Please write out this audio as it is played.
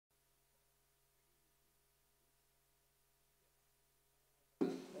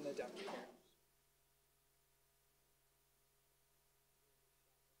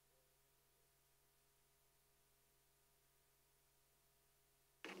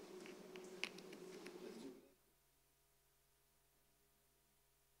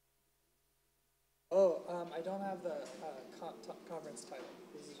Oh, I don't have the conference title.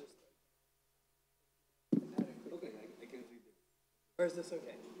 This is just. Okay, I can read it. Or is this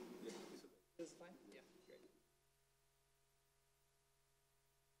okay? Yeah, This is fine? Yeah, great.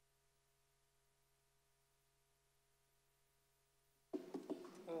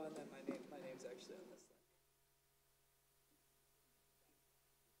 Oh, and then my name's actually on this slide.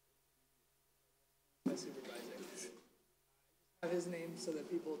 My supervisor. I have his name so that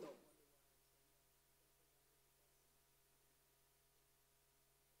people don't.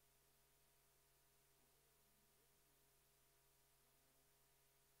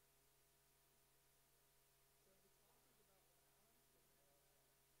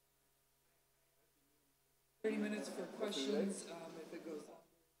 30 minutes for questions, if it goes on.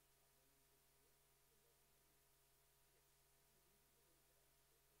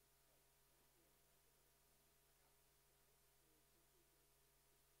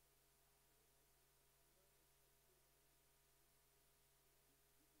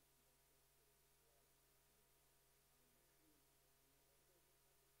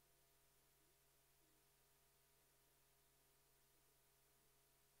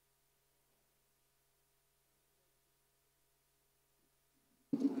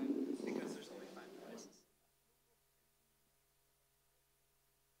 Because there's only 5 devices.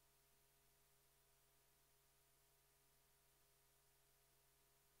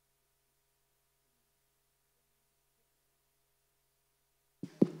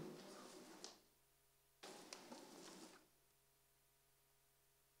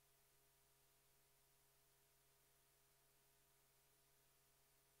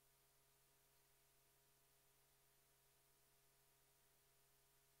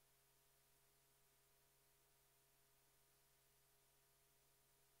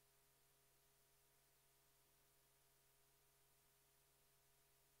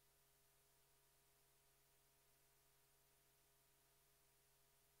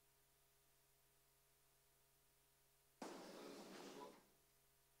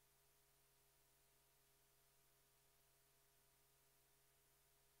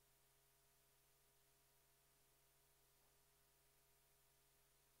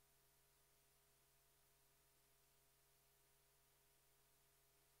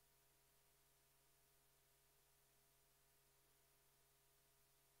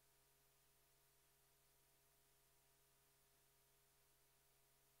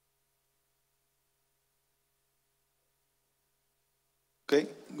 Okay,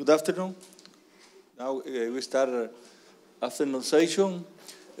 good afternoon. Now we start afternoon session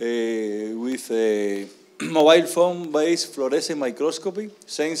with a mobile phone-based fluorescent microscopy,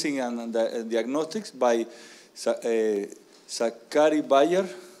 sensing and diagnostics by Zachary Ballard,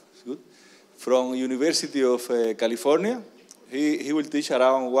 from University of California. He will teach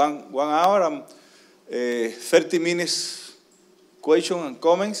around one hour and 30 minutes question and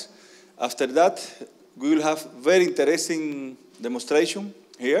comments. After that, we will have very interesting demonstration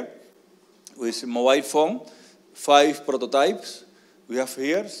here with mobile phone, 5 prototypes we have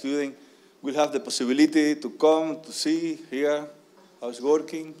here. Students will have the possibility to come to see here how it's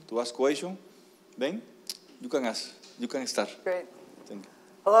working, to ask questions. Then you can ask, you can start. Great. Thank you.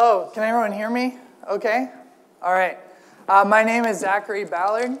 Hello, can everyone hear me? Okay? All right. My name is Zachary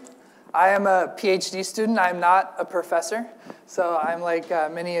Ballard. I am a PhD student. I'm not a professor. So I'm like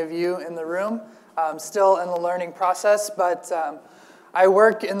many of you in the room. I'm still in the learning process, but I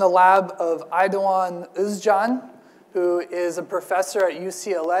work in the lab of Aydoğan Özcan, who is a professor at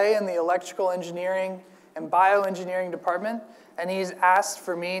UCLA in the electrical engineering and bioengineering department, and he's asked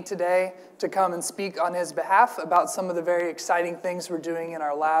for me today to come and speak on his behalf about some of the very exciting things we're doing in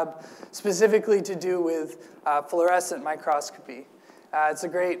our lab, specifically to do with fluorescent microscopy. It's a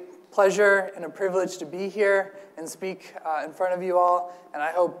great pleasure and a privilege to be here and speak in front of you all, and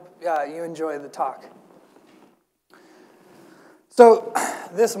I hope you enjoy the talk. So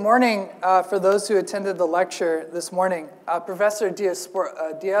this morning, for those who attended the lecture this morning, Professor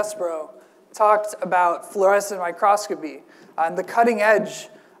Diaspro talked about fluorescent microscopy and the cutting edge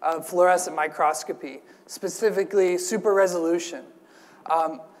of fluorescent microscopy, specifically super resolution.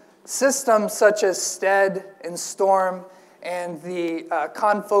 Systems such as STED and STORM and the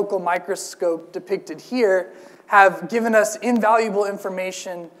confocal microscope depicted here have given us invaluable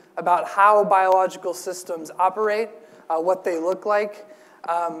information about how biological systems operate, what they look like,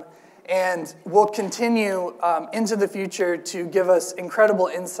 and will continue into the future to give us incredible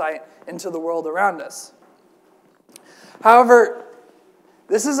insight into the world around us. However,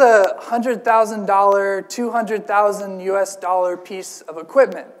 this is a $100,000, 200,000 US dollar piece of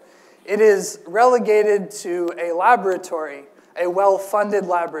equipment. It is relegated to a laboratory, a well-funded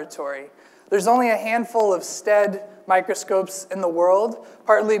laboratory, There's only a handful of STED microscopes in the world,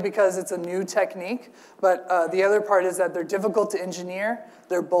 partly because it's a new technique, but the other part is that they're difficult to engineer,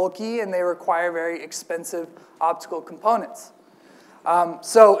 they're bulky, and they require very expensive optical components.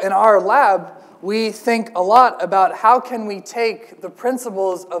 So in our lab, we think a lot about how can we take the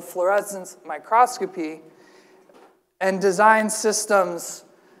principles of fluorescence microscopy and design systems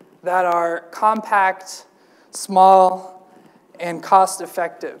that are compact, small, and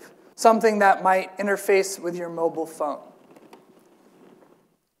cost-effective, something that might interface with your mobile phone.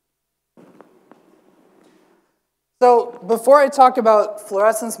 So before I talk about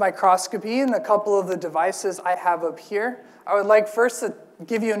fluorescence microscopy and a couple of the devices I have up here, I would like first to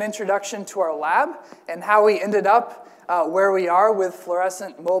give you an introduction to our lab and how we ended up where we are with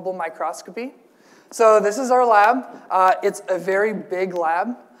fluorescent mobile microscopy. So this is our lab. It's a very big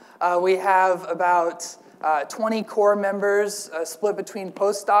lab. We have about 20 core members split between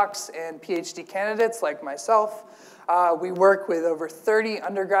postdocs and PhD candidates like myself. We work with over 30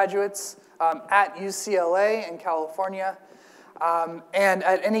 undergraduates at UCLA in California. And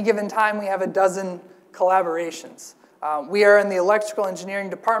at any given time, we have a dozen collaborations. We are in the electrical engineering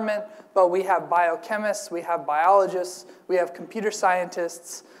department, but we have biochemists, we have biologists, we have computer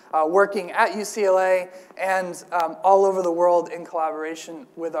scientists working at UCLA and all over the world in collaboration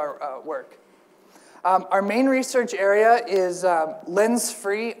with our work. Our main research area is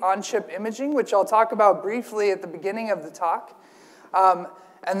lens-free on-chip imaging, which I'll talk about briefly at the beginning of the talk.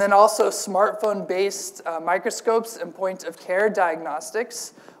 And then also smartphone-based microscopes and point-of-care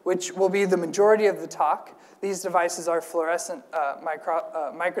diagnostics, which will be the majority of the talk. These devices are fluorescent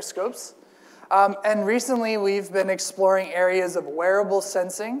microscopes. And recently, we've been exploring areas of wearable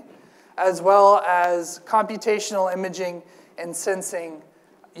sensing, as well as computational imaging and sensing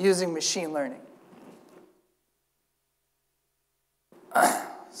using machine learning.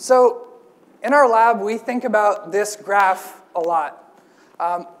 So in our lab, we think about this graph a lot.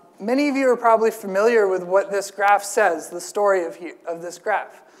 Many of you are probably familiar with what this graph says, the story of this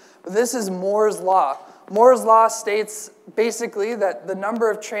graph. But this is Moore's law. Moore's law states basically that the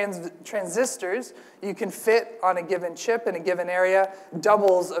number of transistors you can fit on a given chip in a given area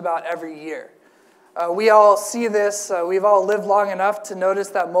doubles about every year. We all see this. We've all lived long enough to notice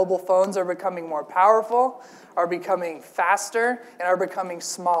that mobile phones are becoming more powerful, are becoming faster, and are becoming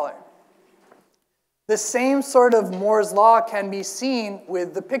smaller. The same sort of Moore's law can be seen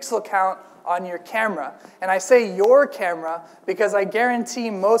with the pixel count on your camera. And I say your camera because I guarantee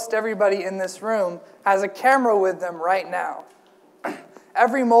most everybody in this room has a camera with them right now.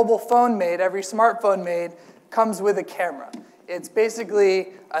 Every mobile phone made, every smartphone made, comes with a camera. It's basically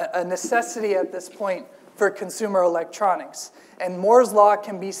a necessity at this point for consumer electronics. And Moore's law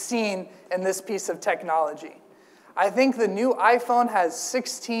can be seen in this piece of technology. I think the new iPhone has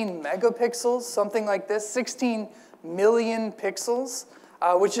 16 megapixels, something like this, 16 million pixels,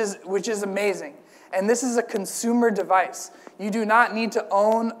 which is amazing. And this is a consumer device. You do not need to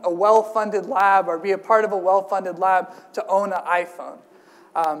own a well-funded lab or be a part of a well-funded lab to own an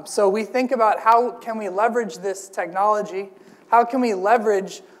iPhone. So we think about how can we leverage this technology, how can we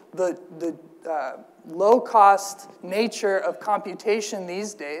leverage the low-cost nature of computation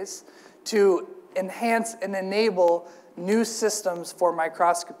these days to enhance and enable new systems for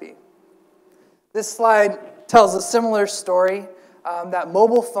microscopy. This slide tells a similar story, that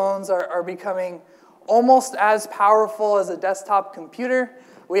mobile phones are becoming almost as powerful as a desktop computer.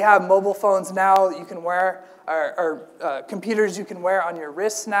 We have mobile phones now that you can wear, or computers you can wear on your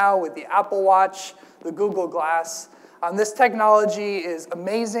wrists now with the Apple Watch, the Google Glass. This technology is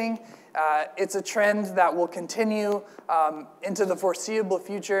amazing. It's a trend that will continue into the foreseeable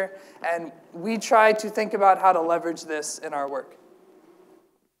future, and we try to think about how to leverage this in our work.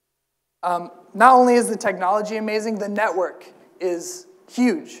 Not only is the technology amazing, the network is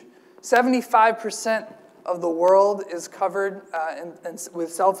huge. 75% of the world is covered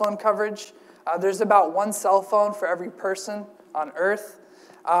with cell phone coverage. There's about one cell phone for every person on Earth.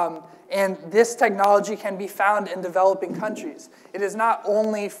 And this technology can be found in developing countries. It is not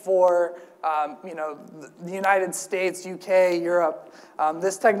only for the United States, UK, Europe.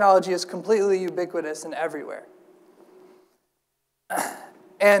 This technology is completely ubiquitous and everywhere.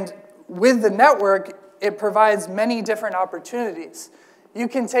 And with the network, it provides many different opportunities. You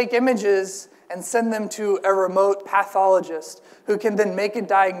can take images and send them to a remote pathologist who can then make a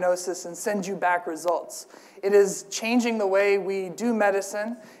diagnosis and send you back results. It is changing the way we do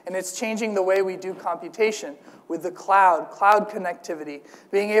medicine, and it's changing the way we do computation with the cloud connectivity,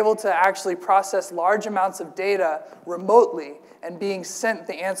 being able to actually process large amounts of data remotely and being sent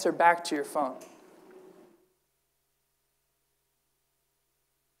the answer back to your phone.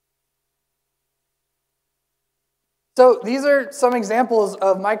 So these are some examples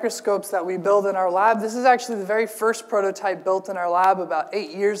of microscopes that we build in our lab. This is actually the very first prototype built in our lab about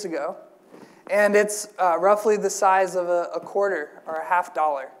 8 years ago. And it's roughly the size of a quarter or a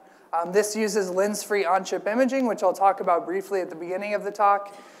 $50. This uses lens-free on-chip imaging, which I'll talk about briefly at the beginning of the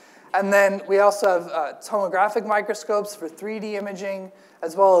talk. And then we also have tomographic microscopes for 3D imaging,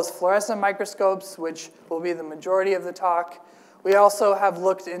 as well as fluorescent microscopes, which will be the majority of the talk. We also have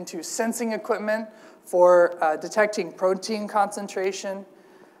looked into sensing equipment for detecting protein concentration,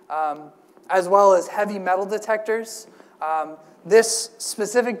 as well as heavy metal detectors. This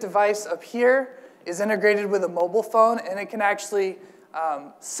specific device up here is integrated with a mobile phone, and it can actually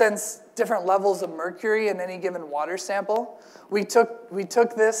sense different levels of mercury in any given water sample. We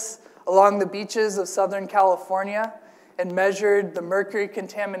took this along the beaches of Southern California and measured the mercury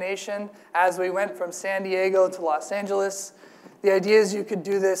contamination as we went from San Diego to Los Angeles. The idea is you could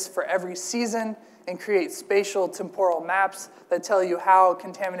do this for every season and create spatial temporal maps that tell you how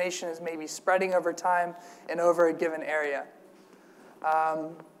contamination is maybe spreading over time and over a given area.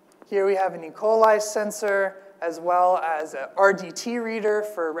 Here we have an E. coli sensor, as well as an RDT reader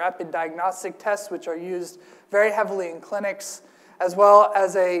for rapid diagnostic tests, which are used very heavily in clinics, as well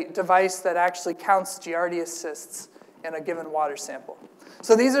as a device that actually counts Giardia cysts in a given water sample.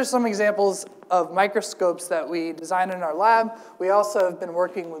 So these are some examples of microscopes that we design in our lab. We also have been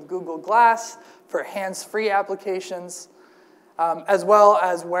working with Google Glass for hands-free applications, as well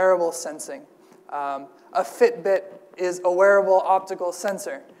as wearable sensing. A Fitbit is a wearable optical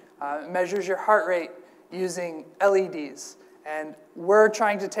sensor. It measures your heart rate using LEDs. And we're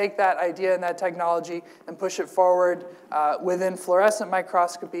trying to take that idea and that technology and push it forward within fluorescent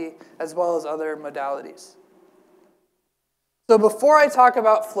microscopy, as well as other modalities. So before I talk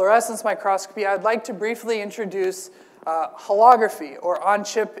about fluorescence microscopy, I'd like to briefly introduce holography, or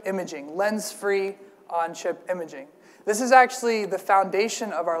on-chip imaging, lens-free on-chip imaging. This is actually the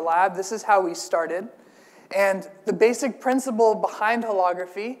foundation of our lab. This is how we started. And the basic principle behind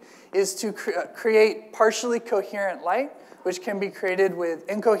holography is to create partially coherent light, which can be created with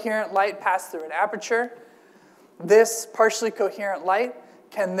incoherent light passed through an aperture. This partially coherent light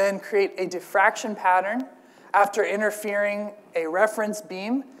can then create a diffraction pattern after interfering a reference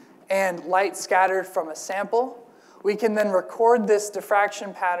beam and light scattered from a sample. We can then record this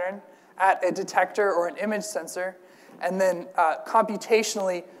diffraction pattern at a detector or an image sensor, and then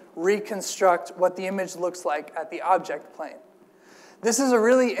computationally reconstruct what the image looks like at the object plane. This is a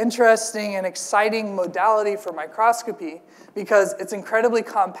really interesting and exciting modality for microscopy because it's incredibly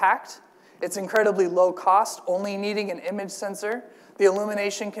compact, it's incredibly low cost, only needing an image sensor. The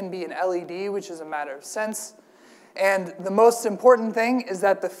illumination can be an LED, which is a matter of sense. And the most important thing is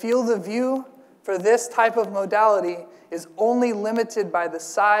that the field of view for this type of modality is only limited by the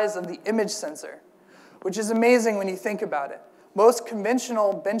size of the image sensor, which is amazing when you think about it. Most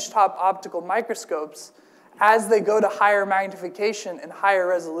conventional benchtop optical microscopes, as they go to higher magnification and higher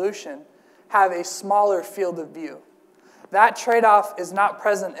resolution, have a smaller field of view. That trade-off is not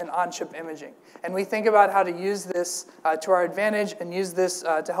present in on-chip imaging. And we think about how to use this to our advantage and use this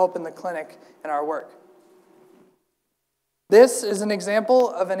to help in the clinic in our work. This is an example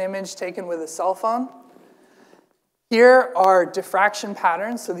of an image taken with a cell phone. Here are diffraction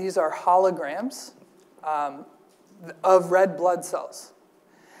patterns, so these are holograms of red blood cells.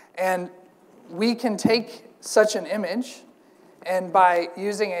 And we can take such an image and by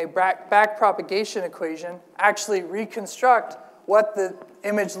using a back propagation equation, actually reconstruct what the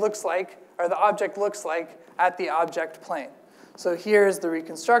image looks like, or the object looks like, at the object plane. So here's the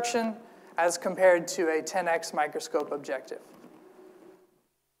reconstruction as compared to a 10x microscope objective.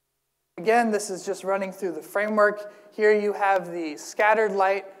 Again, this is just running through the framework. Here you have the scattered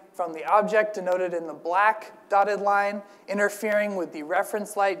light from the object denoted in the black dotted line, interfering with the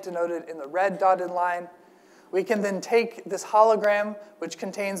reference light denoted in the red dotted line. We can then take this hologram, which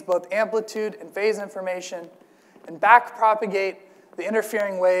contains both amplitude and phase information, and back propagate the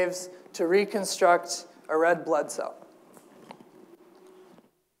interfering waves to reconstruct a red blood cell.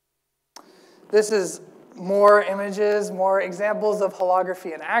 This is more images, more examples of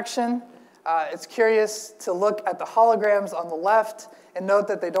holography in action. It's curious to look at the holograms on the left and note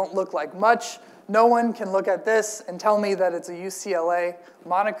that they don't look like much. No one can look at this and tell me that it's a UCLA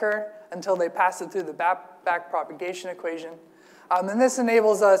moniker until they pass it through the back propagation equation. And this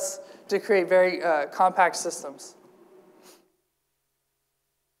enables us to create very compact systems.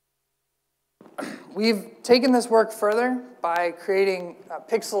 We've taken this work further by creating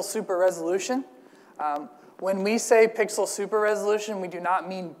pixel super resolution. When we say pixel super resolution, we do not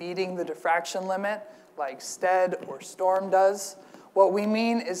mean beating the diffraction limit like STED or STORM does. What we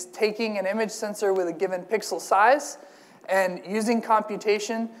mean is taking an image sensor with a given pixel size and using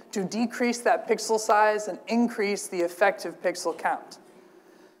computation to decrease that pixel size and increase the effective pixel count.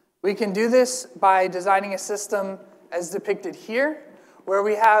 We can do this by designing a system as depicted here, where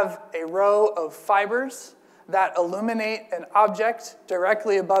we have a row of fibers that illuminate an object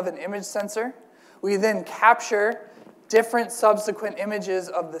directly above an image sensor. We then capture different subsequent images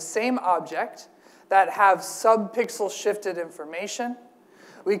of the same object that have sub-pixel shifted information.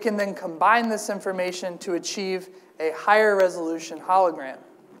 We can then combine this information to achieve a higher resolution hologram.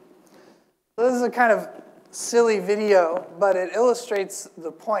 So this is a kind of silly video, but it illustrates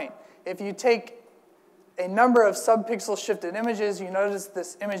the point. If you take a number of sub-pixel shifted images, you notice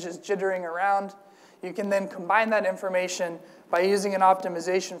this image is jittering around. You can then combine that information by using an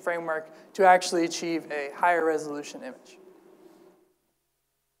optimization framework to actually achieve a higher resolution image.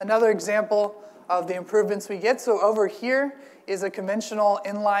 Another example of the improvements we get, so over here is a conventional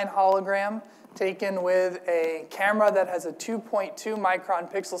inline hologram taken with a camera that has a 2.2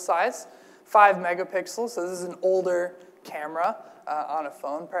 micron pixel size, 5 megapixels, so this is an older camera on a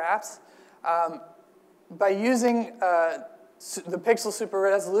phone perhaps. By using the pixel super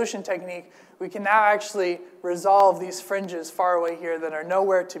resolution technique, we can now actually resolve these fringes far away here that are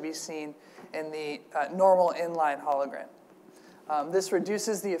nowhere to be seen in the normal inline hologram. This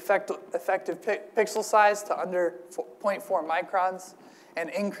reduces the effective pixel size to under 0.4 microns and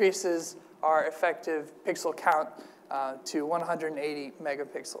increases our effective pixel count to 180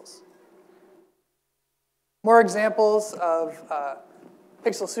 megapixels. More examples of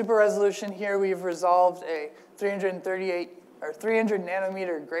pixel super resolution. Here we've resolved a 300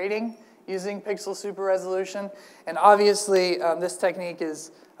 nanometer grading using pixel super resolution. And obviously, this technique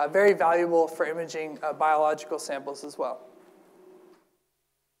is very valuable for imaging biological samples as well.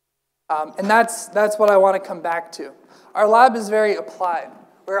 And that's what I want to come back to. Our lab is very applied.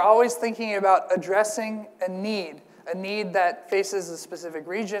 We're always thinking about addressing a need that faces a specific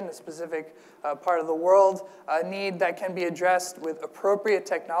region, a specific part of the world, a need that can be addressed with appropriate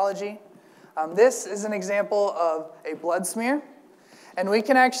technology. This is an example of a blood smear. And we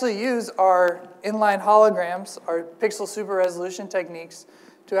can actually use our inline holograms, our pixel super resolution techniques,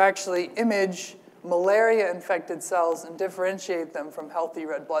 to actually image malaria-infected cells and differentiate them from healthy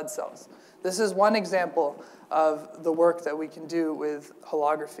red blood cells. This is one example of the work that we can do with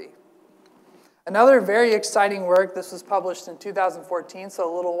holography. Another very exciting work, this was published in 2014,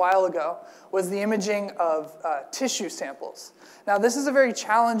 so a little while ago, was the imaging of tissue samples. Now, this is a very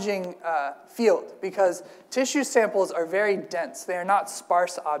challenging field because tissue samples are very dense. They are not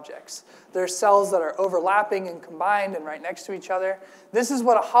sparse objects. They're cells that are overlapping and combined and right next to each other. This is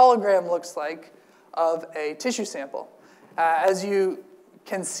what a hologram looks like of a tissue sample. As you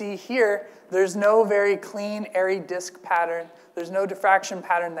can see here, there's no very clean, airy disk pattern. There's no diffraction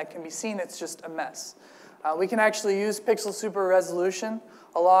pattern that can be seen. It's just a mess. We can actually use pixel super resolution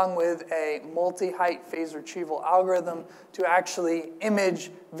along with a multi-height phase retrieval algorithm to actually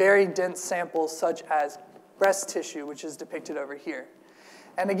image very dense samples such as breast tissue, which is depicted over here.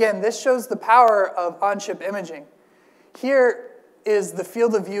 And again, this shows the power of on-chip imaging. Here is the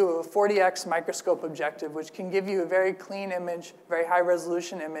field of view of a 40x microscope objective, which can give you a very clean image, very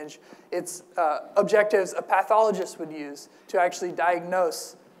high-resolution image. It's objectives a pathologist would use to actually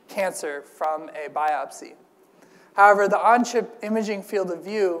diagnose cancer from a biopsy. However, the on-chip imaging field of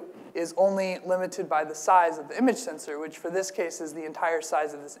view is only limited by the size of the image sensor, which for this case is the entire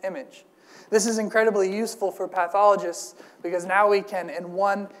size of this image. This is incredibly useful for pathologists because now we can, in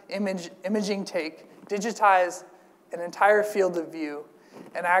one imaging take, digitize an entire field of view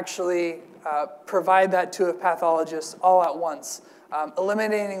and actually provide that to a pathologist all at once,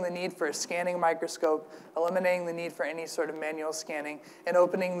 eliminating the need for a scanning microscope, eliminating the need for any sort of manual scanning, and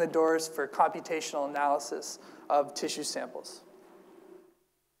opening the doors for computational analysis of tissue samples.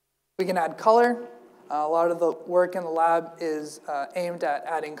 We can add color. A lot of the work in the lab is aimed at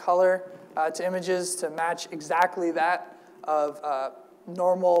adding color to images to match exactly that of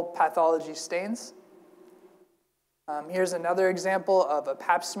normal pathology stains. Here's another example of a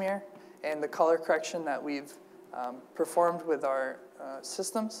pap smear and the color correction that we've performed with our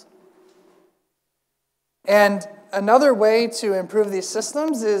systems. And another way to improve these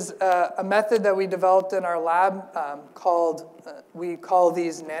systems is a method that we developed in our lab we call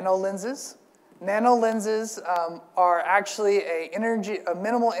these nano lenses. Nano lenses are actually a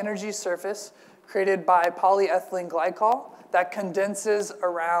minimal energy surface created by polyethylene glycol that condenses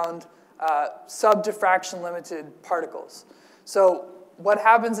around sub-diffraction limited particles. So what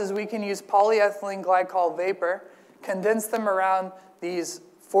happens is we can use polyethylene glycol vapor, condense them around these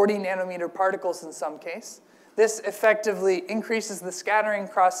 40 nanometer particles in some case. This effectively increases the scattering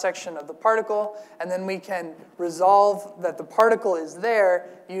cross-section of the particle, and then we can resolve that the particle is there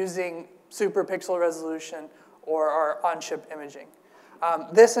using superpixel resolution or our on-chip imaging.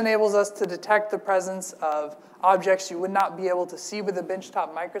 This enables us to detect the presence of objects you would not be able to see with a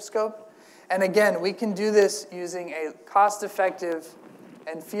benchtop microscope. And again, we can do this using a cost-effective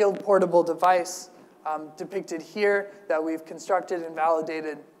and field-portable device depicted here that we've constructed and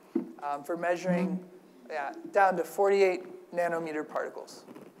validated for measuring down to 48 nanometer particles.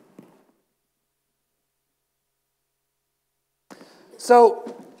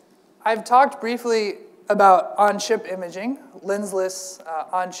 So I've talked briefly about on-chip imaging, lensless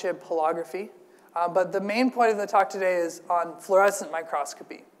on-chip holography, but the main point of the talk today is on fluorescent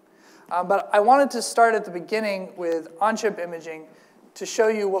microscopy. But I wanted to start at the beginning with on-chip imaging to show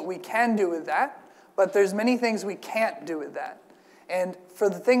you what we can do with that, but there's many things we can't do with that. And for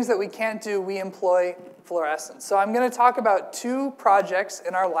the things that we can't do, we employ fluorescence. So I'm going to talk about 2 projects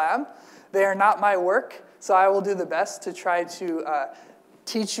in our lab. They are not my work, so I will do the best to try to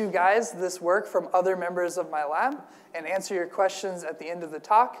teach you guys this work from other members of my lab and answer your questions at the end of the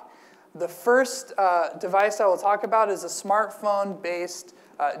talk. The first device I will talk about is a smartphone-based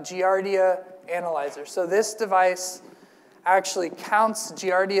Giardia analyzer. So this device actually counts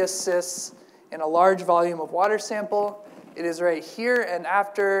Giardia cysts in a large volume of water sample. It is right here, and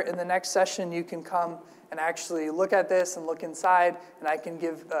after, in the next session, you can come and actually look at this and look inside, and I can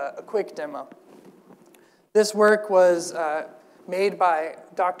give a quick demo. This work was made by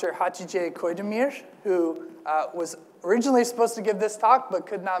Dr. Hatice Koydemir, who was originally supposed to give this talk but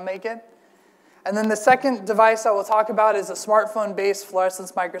could not make it. And then the second device I will talk about is a smartphone-based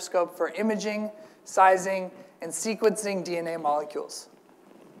fluorescence microscope for imaging, sizing, and sequencing DNA molecules.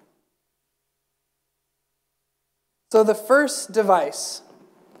 So the first device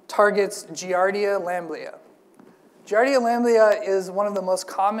targets Giardia lamblia. Giardia lamblia is one of the most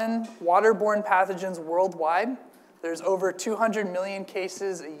common waterborne pathogens worldwide. There's over 200 million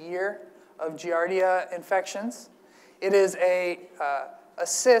cases a year of Giardia infections. It is a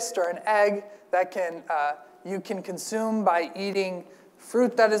cyst or an egg that you can consume by eating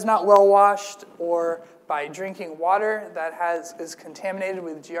fruit that is not well washed or by drinking water that is contaminated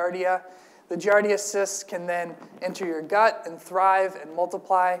with Giardia. The Giardia cysts can then enter your gut and thrive and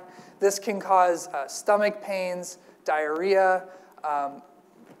multiply. This can cause stomach pains, diarrhea,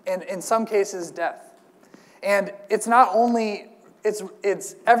 and in some cases, death. And it's not only,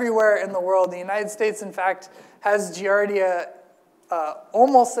 it's everywhere in the world. The United States, in fact, has Giardia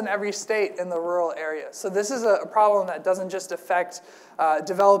almost in every state in the rural areas. So this is a problem that doesn't just affect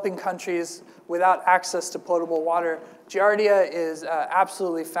developing countries without access to potable water. Giardia is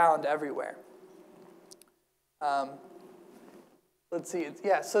absolutely found everywhere. Let's see.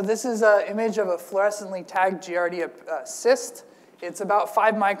 So this is an image of a fluorescently tagged Giardia cyst. It's about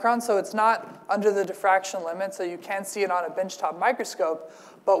 5 microns, so it's not under the diffraction limit, so you can see it on a benchtop microscope.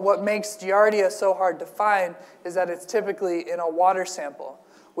 But what makes Giardia so hard to find is that it's typically in a water sample,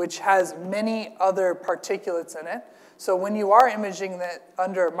 which has many other particulates in it. So when you are imaging that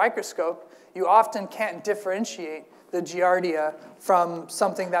under a microscope, you often can't differentiate the Giardia from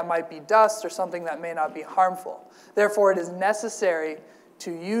something that might be dust or something that may not be harmful. Therefore, it is necessary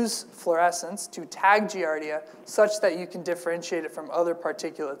to use fluorescence to tag Giardia such that you can differentiate it from other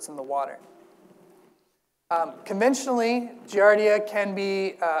particulates in the water. Conventionally, Giardia can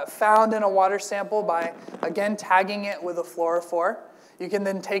be found in a water sample by, again, tagging it with a fluorophore. You can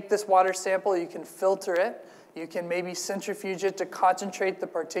then take this water sample, you can filter it, you can maybe centrifuge it to concentrate the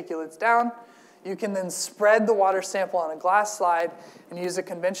particulates down. You can then spread the water sample on a glass slide and use a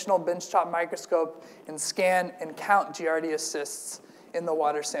conventional benchtop microscope and scan and count Giardia cysts in the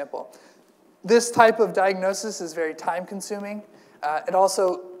water sample. This type of diagnosis is very time-consuming. It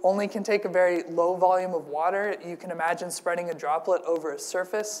also only can take a very low volume of water. You can imagine spreading a droplet over a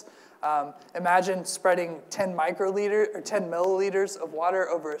surface. Imagine spreading 10 milliliters of water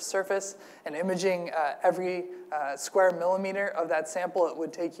over a surface and imaging every square millimeter of that sample. It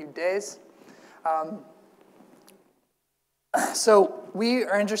would take you days. So we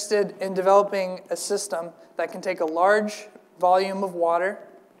are interested in developing a system that can take a large volume of water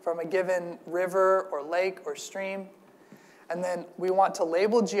from a given river or lake or stream, and then we want to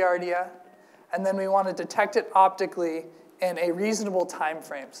label Giardia, and then we want to detect it optically in a reasonable time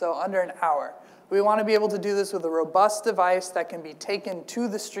frame, so under an hour. We want to be able to do this with a robust device that can be taken to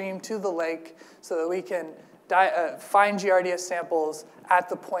the stream, to the lake, so that we can find Giardia samples at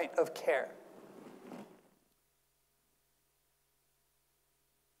the point of care.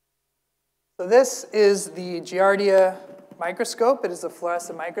 So this is the Giardia microscope. It is a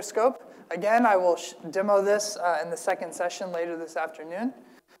fluorescent microscope. Again, I will demo this in the second session later this afternoon.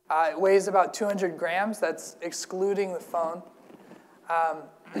 It weighs about 200 grams. That's excluding the phone.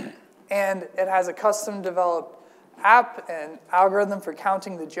 And it has a custom-developed app and algorithm for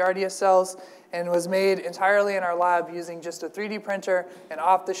counting the Giardia cells, and was made entirely in our lab using just a 3D printer and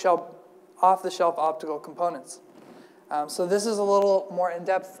off-the-shelf optical components. So this is a little more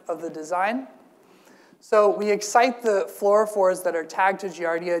in-depth of the design. So we excite the fluorophores that are tagged to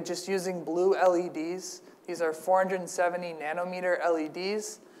Giardia just using blue LEDs. These are 470 nanometer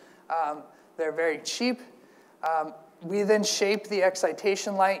LEDs. They're very cheap. We then shape the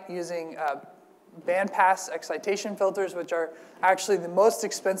excitation light using bandpass excitation filters, which are actually the most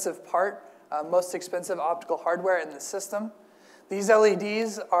expensive part, most expensive optical hardware in the system. These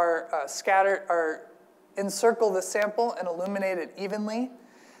LEDs are encircle the sample and illuminate it evenly.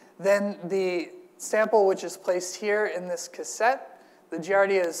 Then the sample, which is placed here in this cassette, the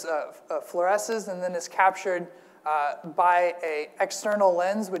Giardia fluoresces and then is captured by an external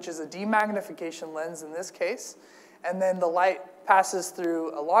lens, which is a demagnification lens in this case. And then the light passes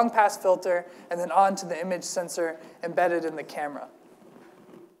through a long pass filter and then onto the image sensor embedded in the camera.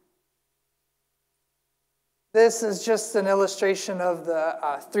 This is just an illustration of the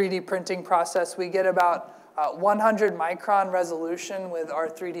 3D printing process. We get about 100 micron resolution with our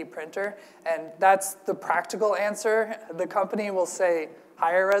 3D printer, and that's the practical answer. The company will say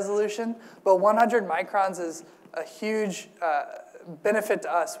higher resolution, but 100 microns is a huge benefit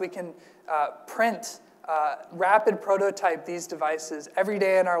to us. We can print rapid prototype these devices every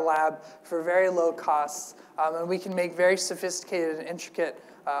day in our lab for very low costs, and we can make very sophisticated and intricate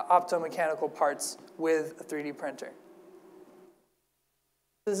optomechanical parts with a 3D printer.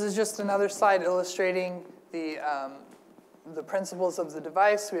 This is just another slide illustrating the principles of the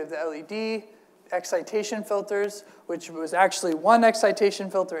device. We have the LED excitation filters, which was actually one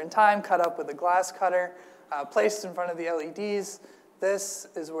excitation filter in time, cut up with a glass cutter, placed in front of the LEDs. This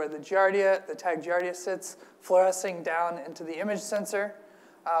is where the tag Giardia sits, fluorescing down into the image sensor.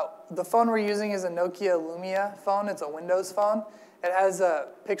 The phone we're using is a Nokia Lumia phone. It's a Windows phone. It has a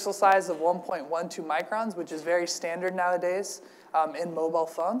pixel size of 1.12 microns, which is very standard nowadays in mobile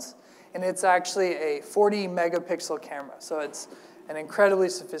phones. And it's actually a 40 megapixel camera. So it's an incredibly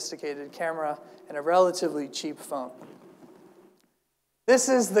sophisticated camera and a relatively cheap phone. This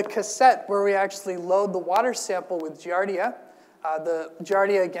is the cassette where we actually load the water sample with Giardia. The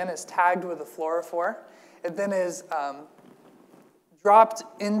Giardia, again, is tagged with a fluorophore. It then is dropped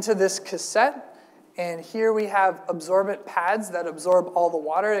into this cassette. And here we have absorbent pads that absorb all the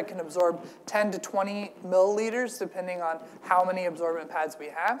water. It can absorb 10 to 20 milliliters, depending on how many absorbent pads we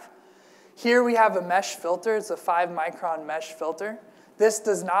have. Here we have a mesh filter. It's a 5-micron mesh filter. This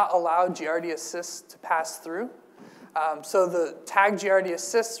does not allow Giardia cysts to pass through. So the tagged Giardia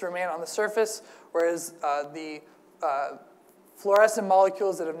cysts remain on the surface, whereas the fluorescent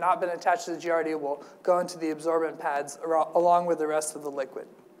molecules that have not been attached to the Giardia will go into the absorbent pads along with the rest of the liquid.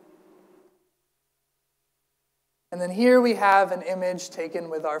 And then here we have an image taken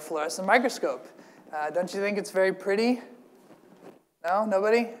with our fluorescent microscope. Don't you think it's very pretty? No?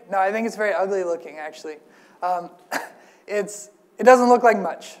 Nobody? No, I think it's very ugly looking, actually. It doesn't look like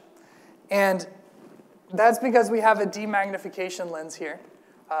much. And that's because we have a demagnification lens here.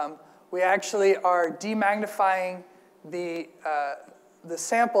 We actually are demagnifying the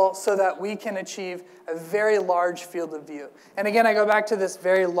sample so that we can achieve a very large field of view. And again, I go back to this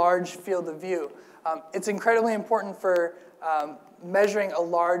very large field of view. It's incredibly important for measuring a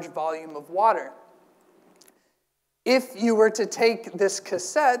large volume of water. If you were to take this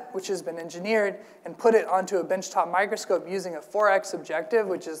cassette, which has been engineered, and put it onto a benchtop microscope using a 4x objective,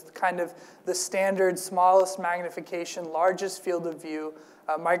 which is kind of the standard smallest magnification, largest field of view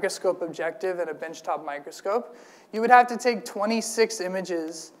microscope objective in a benchtop microscope, you would have to take 26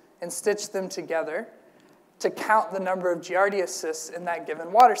 images and stitch them together to count the number of Giardia cysts in that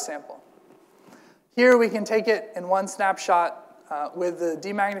given water sample. Here we can take it in one snapshot with the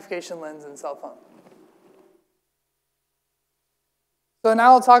demagnification lens and cell phone. So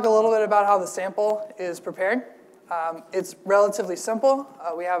now I'll talk a little bit about how the sample is prepared. It's relatively simple.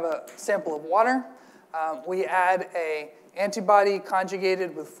 We have a sample of water. We add an antibody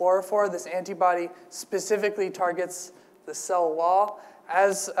conjugated with fluorophore. This antibody specifically targets the cell wall.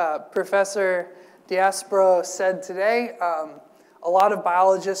 As Professor Diaspro said today, a lot of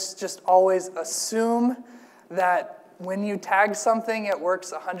biologists just always assume that when you tag something, it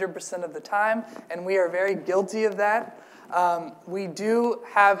works 100% of the time, and we are very guilty of that. We do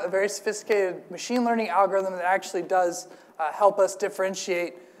have a very sophisticated machine learning algorithm that actually does help us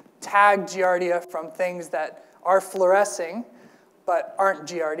differentiate tagged Giardia from things that are fluorescing but aren't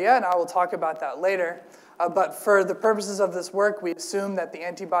Giardia, and I will talk about that later. But for the purposes of this work, we assume that the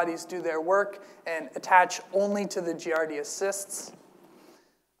antibodies do their work and attach only to the Giardia cysts.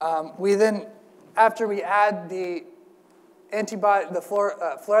 We then, after we add the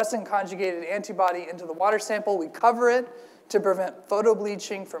fluorescent conjugated antibody into the water sample, we cover it to prevent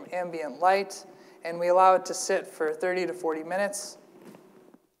photobleaching from ambient light, and we allow it to sit for 30 to 40 minutes.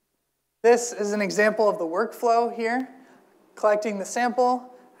 This is an example of the workflow here. Collecting the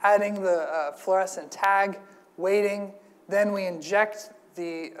sample, adding the fluorescent tag, waiting, then we inject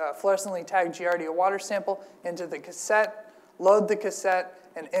the fluorescently tagged Giardia water sample into the cassette, load the cassette,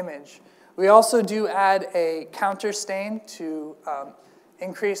 and image. We also do add a counter stain to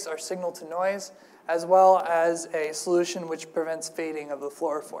increase our signal to noise, as well as a solution which prevents fading of the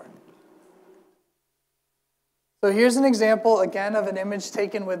fluorophore. So here's an example, again, of an image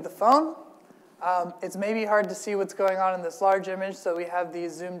taken with the phone. It's maybe hard to see what's going on in this large image, so we have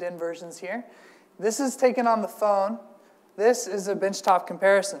these zoomed-in versions here. This is taken on the phone. This is a benchtop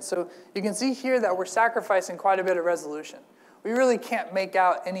comparison. So you can see here that we're sacrificing quite a bit of resolution. We really can't make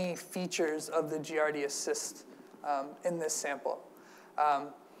out any features of the Giardia cyst in this sample.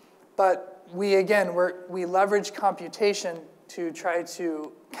 But we leverage computation to try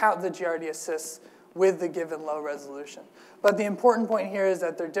to count the Giardia cysts with the given low resolution. But the important point here is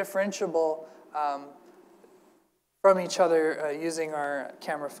that they're differentiable from each other using our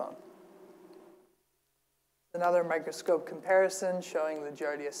camera phone. Another microscope comparison showing the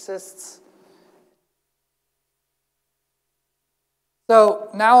Giardia cysts. So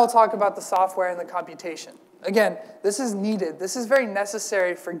now I'll talk about the software and the computation. Again, this is needed. This is very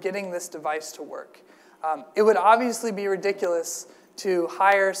necessary for getting this device to work. It would obviously be ridiculous to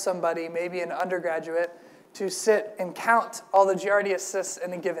hire somebody, maybe an undergraduate, to sit and count all the Giardia cysts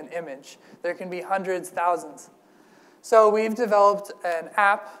in a given image. There can be hundreds, thousands. So we've developed an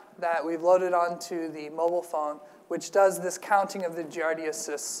app that we've loaded onto the mobile phone, which does this counting of the Giardia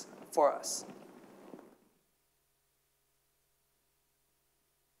cysts for us.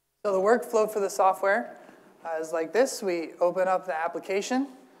 So the workflow for the software is like this. We open up the application.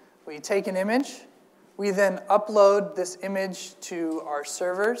 We take an image. We then upload this image to our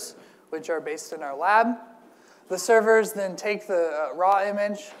servers, which are based in our lab. The servers then take the raw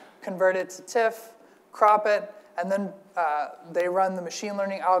image, convert it to TIFF, crop it, and then they run the machine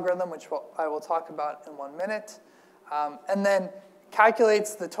learning algorithm, which I will talk about in 1 minute, and then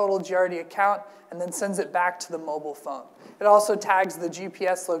calculates the total Giardia count and then sends it back to the mobile phone. It also tags the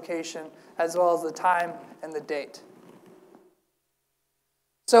GPS location as well as the time and the date.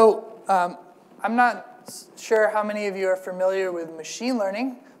 So I'm not sure how many of you are familiar with machine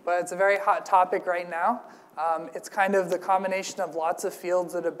learning, but it's a very hot topic right now. It's kind of the combination of lots of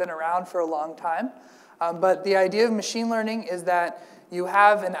fields that have been around for a long time. But the idea of machine learning is that you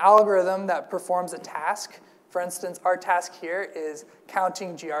have an algorithm that performs a task. For instance, our task here is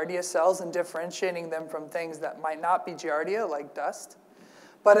counting Giardia cells and differentiating them from things that might not be Giardia, like dust.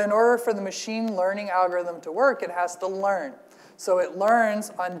 But in order for the machine learning algorithm to work, it has to learn. So it learns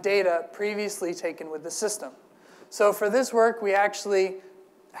on data previously taken with the system. So for this work, we actually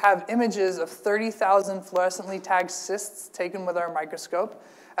have images of 30,000 fluorescently tagged cysts taken with our microscope,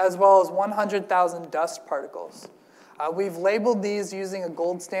 as well as 100,000 dust particles. We've labeled these using a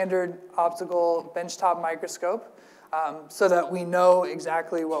gold standard optical benchtop microscope so that we know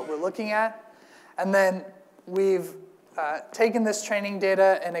exactly what we're looking at. And then we've taken this training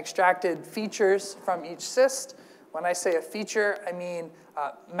data and extracted features from each cyst. When I say a feature, I mean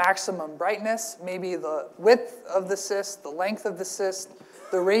maximum brightness, maybe the width of the cyst, the length of the cyst,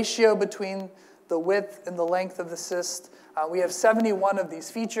 the ratio between the width and the length of the cyst. We have 71 of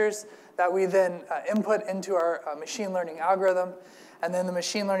these features that we then input into our machine learning algorithm, and then the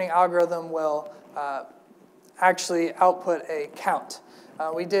machine learning algorithm will actually output a count.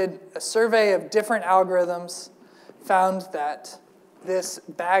 We did a survey of different algorithms, found that this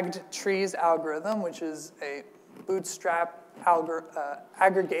bagged trees algorithm, which is a bootstrap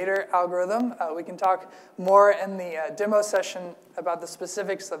aggregator algorithm, we can talk more in the demo session about the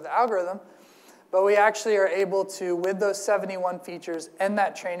specifics of the algorithm, but we actually are able to, with those 71 features and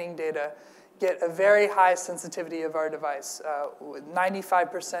that training data, get a very high sensitivity of our device, with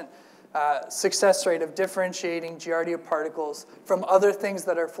 95% success rate of differentiating Giardia particles from other things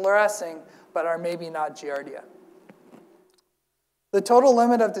that are fluorescing but are maybe not Giardia. The total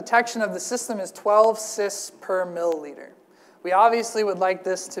limit of detection of the system is 12 cysts per milliliter. We obviously would like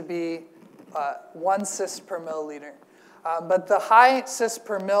this to be 1 cyst per milliliter. But the high cysts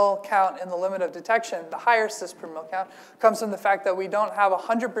per mil count in the limit of detection, the higher cysts per mil count, comes from the fact that we don't have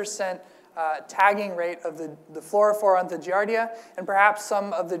 100% tagging rate of the fluorophore onto Giardia, and perhaps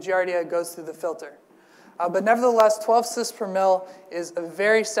some of the Giardia goes through the filter. But nevertheless, 12 cis per mil is a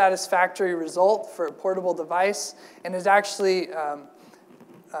very satisfactory result for a portable device, and is actually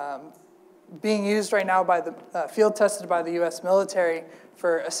being used right now by the field tested by the US military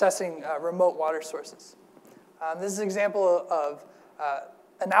for assessing remote water sources. This is an example of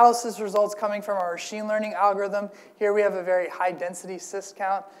analysis results coming from our machine learning algorithm. Here we have a very high density cis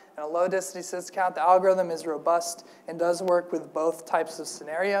count and a low density cis count. The algorithm is robust and does work with both types of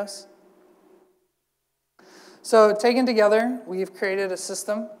scenarios. So taken together, we've created a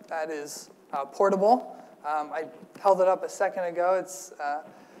system that is portable. I held it up a second ago. It's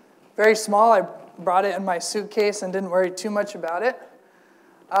very small. I brought it in my suitcase and didn't worry too much about it.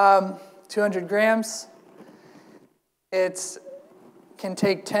 200 grams. It can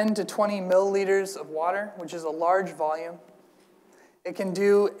take 10 to 20 milliliters of water, which is a large volume. It can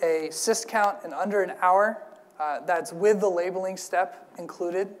do a cis count in under an hour. That's with the labeling step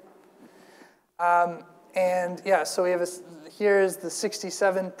included. And yeah, so we have here is the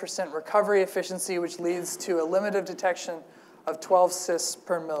 67% recovery efficiency, which leads to a limit of detection of 12 cis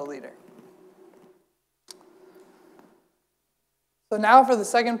per milliliter. So now for the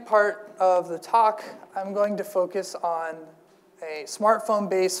second part of the talk, I'm going to focus on a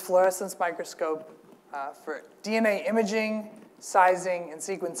smartphone-based fluorescence microscope for DNA imaging, sizing, and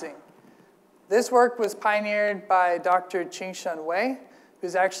sequencing. This work was pioneered by Dr. Qingshun Wei,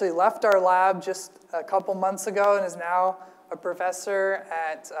 who's actually left our lab just a couple months ago and is now a professor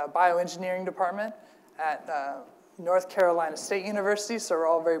at bioengineering department at North Carolina State University, so we're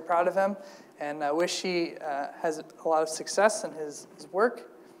all very proud of him, and I wish he has a lot of success in his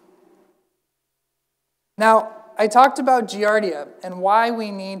work. Now, I talked about Giardia and why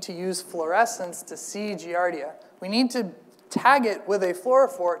we need to use fluorescence to see Giardia. We need to tag it with a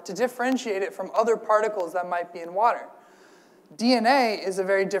fluorophore to differentiate it from other particles that might be in water. DNA is a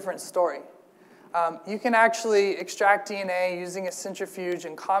very different story. You can actually extract DNA using a centrifuge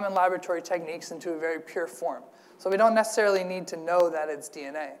and common laboratory techniques into a very pure form. So we don't necessarily need to know that it's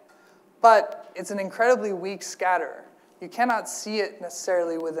DNA. But it's an incredibly weak scatterer. You cannot see it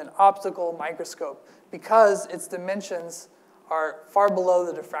necessarily with an optical microscope because its dimensions are far below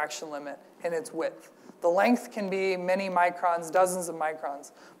the diffraction limit in its width. The length can be many microns, dozens of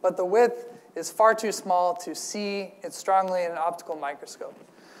microns, but the width is far too small to see it strongly in an optical microscope.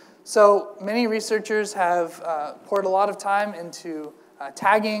 So many researchers have poured a lot of time into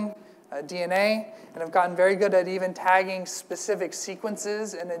tagging DNA and have gotten very good at even tagging specific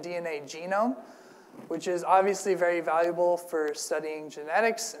sequences in a DNA genome, which is obviously very valuable for studying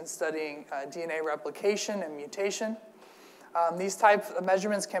genetics and studying DNA replication and mutation. These types of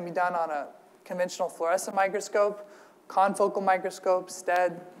measurements can be done on a conventional fluorescent microscope, confocal microscope,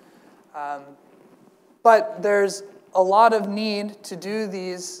 STED. But there's a lot of need to do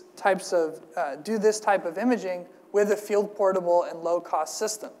this type of imaging with a field portable and low-cost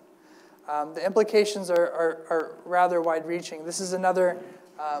system. The implications are rather wide-reaching. This is another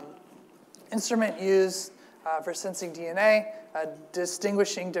instrument used for sensing DNA,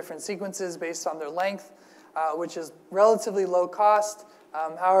 distinguishing different sequences based on their length, which is relatively low cost.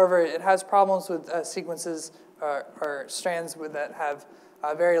 However, it has problems with sequences or strands that have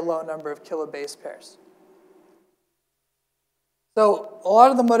a very low number of kilobase pairs. So a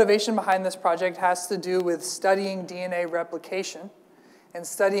lot of the motivation behind this project has to do with studying DNA replication and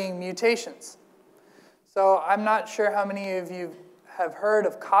studying mutations. So I'm not sure how many of you have heard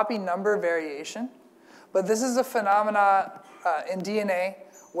of copy number variation, but this is a phenomenon in DNA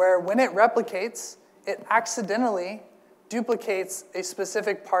where when it replicates, it accidentally duplicates a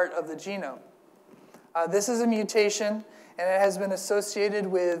specific part of the genome. This is a mutation, and it has been associated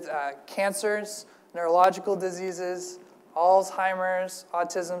with cancers, neurological diseases, Alzheimer's,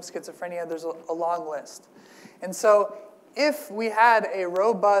 autism, schizophrenia. There's a long list. And so if we had a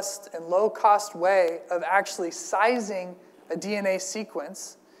robust and low-cost way of actually sizing a DNA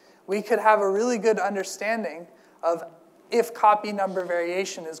sequence, we could have a really good understanding of if copy number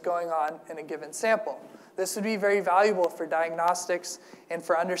variation is going on in a given sample. This would be very valuable for diagnostics and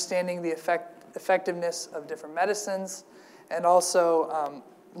for understanding the effectiveness of different medicines, and also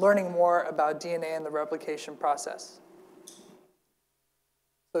learning more about DNA and the replication process.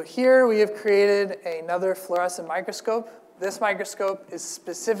 So here we have created another fluorescent microscope. This microscope is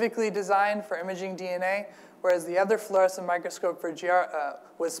specifically designed for imaging DNA, whereas the other fluorescent microscope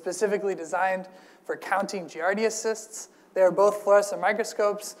was specifically designed for counting Giardia cysts. They are both fluorescent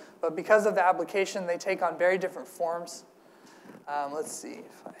microscopes, but because of the application, they take on very different forms. Let's see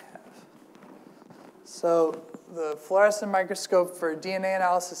if I have. So the fluorescent microscope for DNA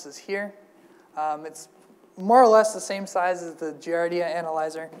analysis is here. It's more or less the same size as the Giardia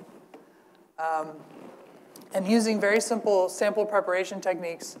analyzer. And using very simple sample preparation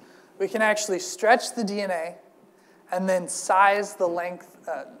techniques, we can actually stretch the DNA and then size the length,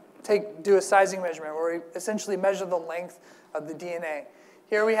 do a sizing measurement where we essentially measure the length of the DNA.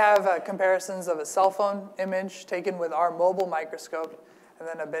 Here we have comparisons of a cell phone image taken with our mobile microscope and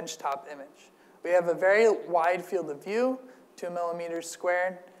then a benchtop image. We have a very wide field of view, 2 millimeters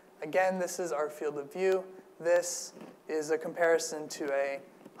squared. Again, this is our field of view. This is a comparison to a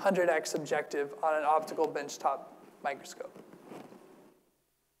 100x objective on an optical benchtop microscope.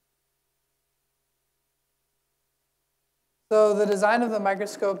 So the design of the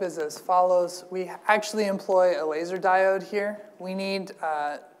microscope is as follows. We actually employ a laser diode here. We need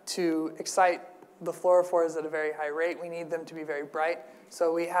to excite the fluorophores at a very high rate. We need them to be very bright.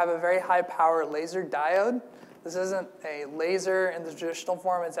 So we have a very high power laser diode. This isn't a laser in the traditional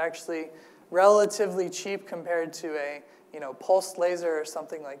form. It's actually relatively cheap compared to a pulsed laser or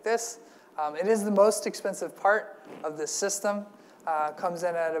something like this. It is the most expensive part of this system. Comes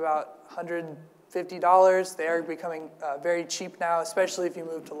in at about $150. They are becoming very cheap now, especially if you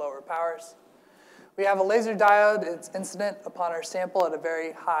move to lower powers. We have a laser diode. It's incident upon our sample at a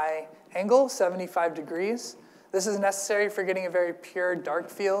very high angle, 75 degrees. This is necessary for getting a very pure dark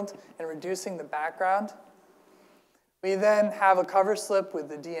field and reducing the background. We then have a cover slip with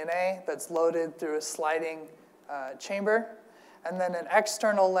the DNA that's loaded through a sliding chamber, and then an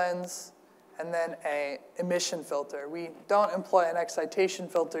external lens, and then an emission filter. We don't employ an excitation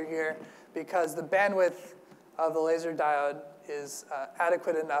filter here because the bandwidth of the laser diode is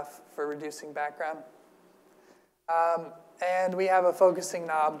adequate enough for reducing background. And we have a focusing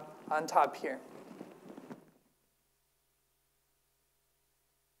knob on top here.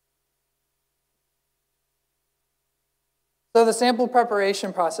 So the sample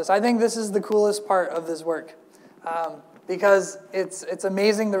preparation process, I think this is the coolest part of this work because it's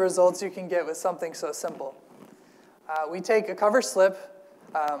amazing the results you can get with something so simple. We take a cover slip.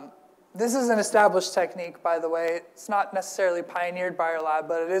 This is an established technique, by the way. It's not necessarily pioneered by our lab,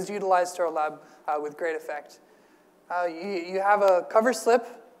 but it is utilized to our lab with great effect. You have a cover slip,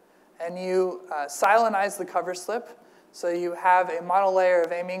 and you silanize the cover slip. So you have a monolayer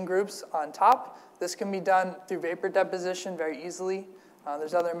of amine groups on top. This can be done through vapor deposition very easily.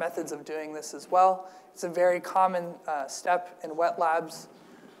 There's other methods of doing this as well. It's a very common step in wet labs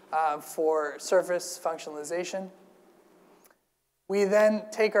for surface functionalization. We then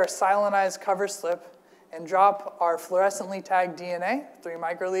take our silanized cover slip and drop our fluorescently tagged DNA, 3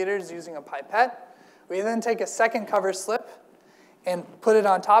 microliters, using a pipette. We then take a second cover slip and put it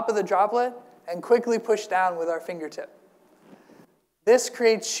on top of the droplet and quickly push down with our fingertip. This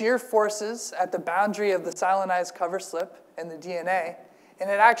creates shear forces at the boundary of the silanized cover slip and the DNA, and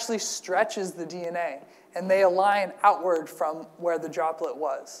it actually stretches the DNA, and they align outward from where the droplet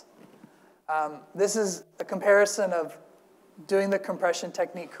was. This is a comparison of doing the compression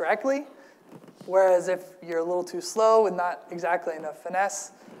technique correctly, whereas if you're a little too slow with not exactly enough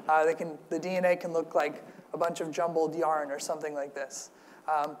finesse, the DNA can look like a bunch of jumbled yarn or something like this.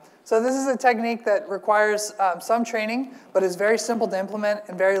 So this is a technique that requires some training, but is very simple to implement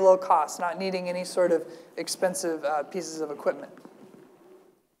and very low cost, not needing any sort of expensive pieces of equipment.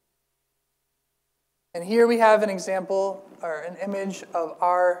 And here we have an example, or an image of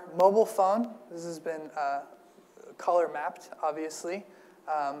our mobile phone. This has been color mapped, obviously.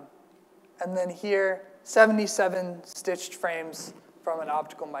 And then here, 77 stitched frames from an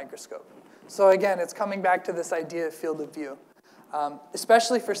optical microscope. So again, it's coming back to this idea of field of view.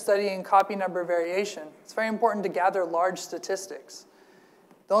 Especially for studying copy number variation, it's very important to gather large statistics.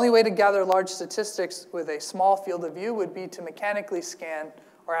 The only way to gather large statistics with a small field of view would be to mechanically scan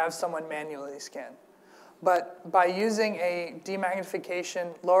or have someone manually scan. But by using a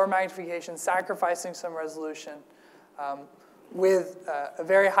demagnification, lower magnification, sacrificing some resolution, with a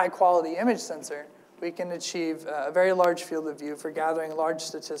very high quality image sensor, we can achieve a very large field of view for gathering large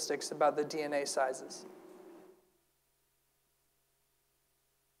statistics about the DNA sizes.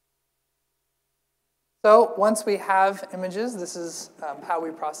 So once we have images, this is how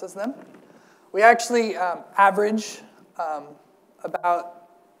we process them. We actually average about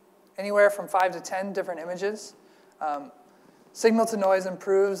anywhere from 5 to 10 different images. Signal to noise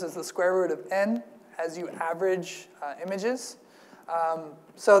improves as the square root of n as you average images.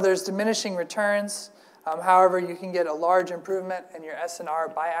 So there's diminishing returns. However, you can get a large improvement in your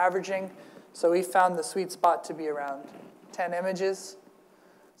SNR by averaging. So we found the sweet spot to be around 10 images.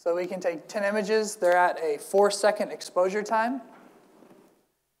 So we can take 10 images. They're at a 4-second exposure time.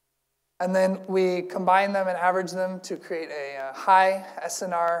 And then we combine them and average them to create a high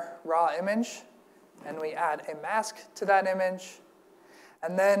SNR raw image. And we add a mask to that image.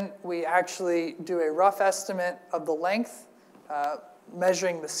 And then we actually do a rough estimate of the length,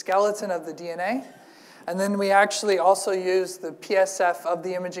 measuring the skeleton of the DNA. And then we actually also use the PSF of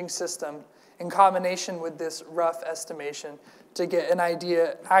the imaging system in combination with this rough estimation to get an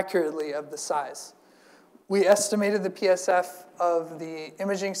idea accurately of the size. We estimated the PSF of the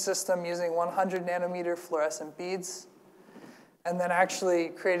imaging system using 100 nanometer fluorescent beads, and then actually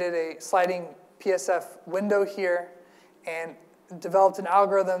created a sliding PSF window here and developed an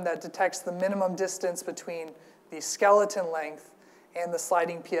algorithm that detects the minimum distance between the skeleton length and the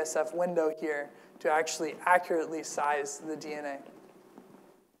sliding PSF window here to actually accurately size the DNA.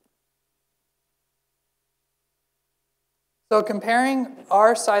 So comparing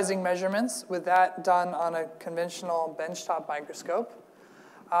our sizing measurements with that done on a conventional benchtop microscope,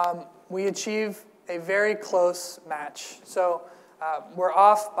 we achieve a very close match. So we're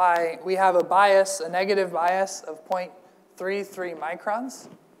off by, we have a bias, a negative bias of 0.33 microns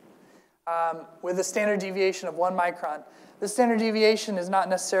with a standard deviation of 1 micron. The standard deviation is not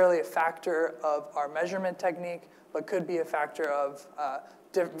necessarily a factor of our measurement technique, but could be a factor of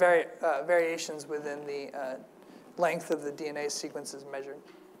variations within the length of the DNA sequences measured.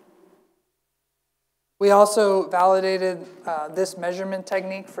 We also validated this measurement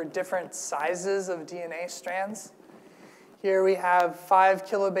technique for different sizes of DNA strands. Here we have 5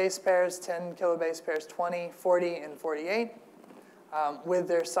 kilobase pairs, 10 kilobase pairs, 20, 40, and 48, with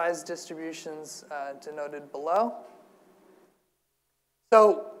their size distributions denoted below.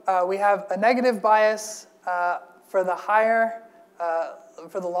 So we have a negative bias for the higher,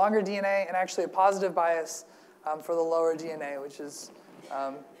 for the longer DNA, and actually a positive bias for the lower DNA, which is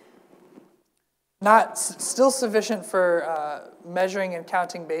not still sufficient for measuring and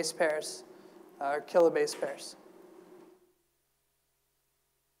counting base pairs, or kilobase pairs.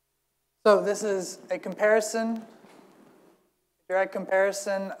 So this is a comparison, direct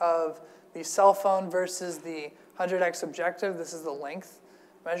comparison of the cell phone versus the 100x objective. This is the length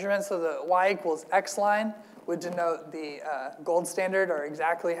measurement. So the y equals x line would denote the gold standard, or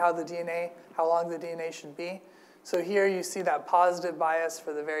exactly how the DNA, how long the DNA should be. So here you see that positive bias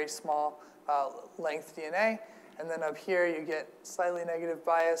for the very small length DNA. And then up here you get slightly negative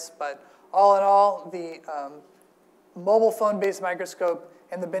bias. But all in all, the mobile phone-based microscope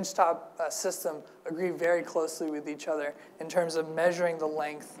and the benchtop system agree very closely with each other in terms of measuring the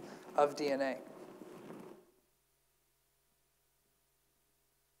length of DNA.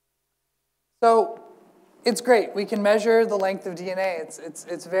 So it's great. We can measure the length of DNA.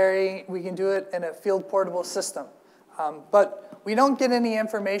 We can do it in a field portable system. But we don't get any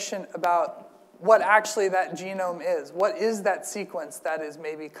information about what actually that genome is. What is that sequence that is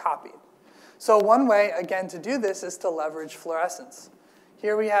maybe copied? So one way, again, to do this is to leverage fluorescence.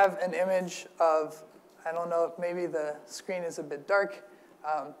 Here we have an image of, I don't know if maybe the screen is a bit dark,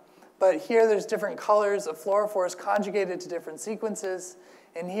 but here there's different colors of fluorophores conjugated to different sequences.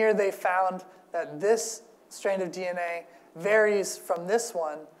 And here they found that this strand of DNA varies from this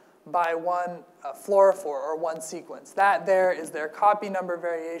one by 1 fluorophore, or 1 sequence. That there is their copy number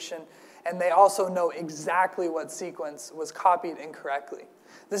variation, and they also know exactly what sequence was copied incorrectly.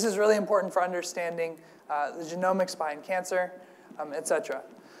 This is really important for understanding the genomics behind cancer, et cetera.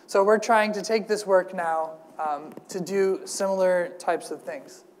 So we're trying to take this work now to do similar types of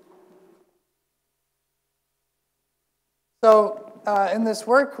things. So in this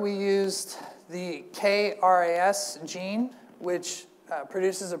work, we used the KRAS gene, which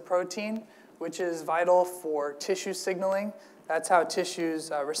produces a protein which is vital for tissue signaling. That's how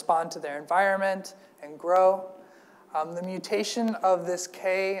tissues respond to their environment and grow. The mutation of this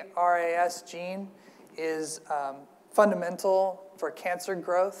KRAS gene is fundamental for cancer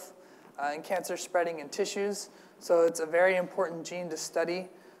growth and cancer spreading in tissues. So it's a very important gene to study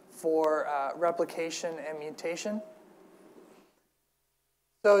for replication and mutation.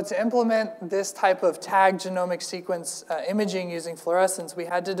 So to implement this type of tagged genomic sequence imaging using fluorescence, we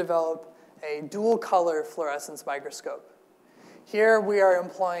had to develop a dual color fluorescence microscope. Here we are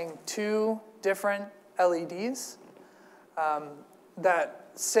employing 2 different LEDs that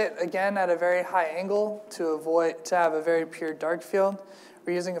sit, again, at a very high angle to have a very pure dark field.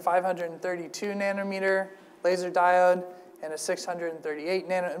 We're using a 532 nanometer laser diode and a 638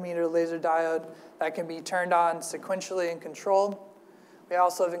 nanometer laser diode that can be turned on sequentially and controlled. We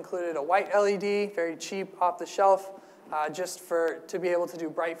also have included a white LED, very cheap, off the shelf, just to be able to do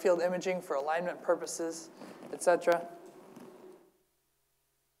bright field imaging for alignment purposes, et cetera.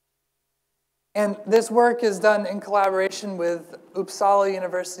 And this work is done in collaboration with Uppsala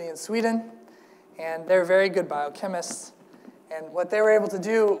University in Sweden, and they're very good biochemists. And what they were able to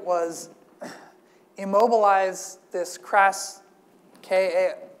do was immobilize this KRAS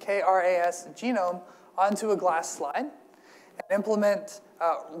genome onto a glass slide and implement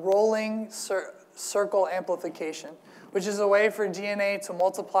rolling circle amplification, which is a way for DNA to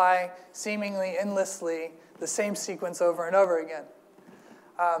multiply seemingly endlessly the same sequence over and over again.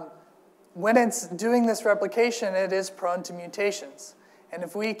 When it's doing this replication, it is prone to mutations. And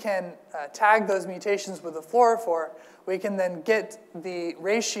if we can tag those mutations with a fluorophore, we can then get the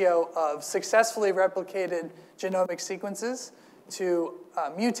ratio of successfully replicated genomic sequences to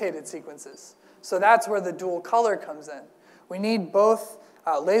mutated sequences. So that's where the dual color comes in. We need both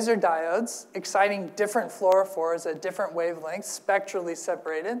laser diodes exciting different fluorophores at different wavelengths, spectrally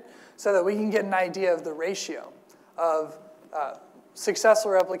separated, so that we can get an idea of the ratio of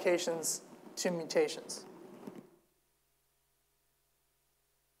successful replications to mutations.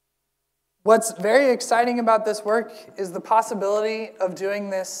 What's very exciting about this work is the possibility of doing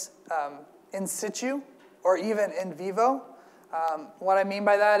this in situ or even in vivo. What I mean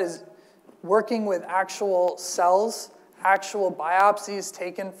by that is working with actual cells, actual biopsies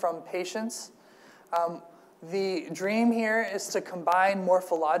taken from patients. The dream here is to combine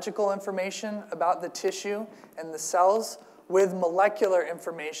morphological information about the tissue and the cells with molecular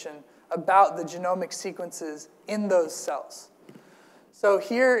information about the genomic sequences in those cells. So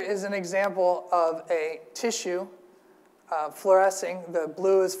here is an example of a tissue fluorescing. The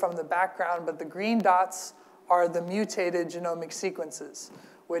blue is from the background, but the green dots are the mutated genomic sequences,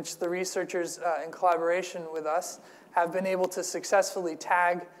 which the researchers in collaboration with us have been able to successfully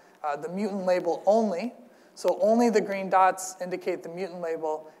tag the mutant label only. So only the green dots indicate the mutant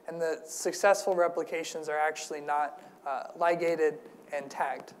label, and the successful replications are actually not ligated and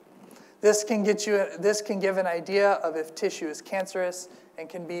tagged. This can give an idea of if tissue is cancerous and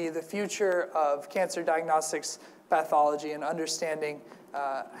can be the future of cancer diagnostics pathology and understanding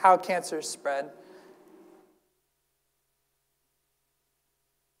how cancers spread.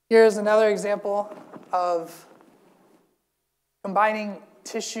 Here's another example of combining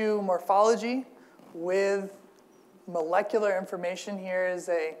tissue morphology with molecular information. Here is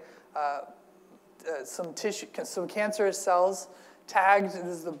some cancerous cells tagged. This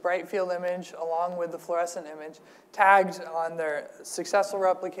is the bright field image along with the fluorescent image, tagged on their successful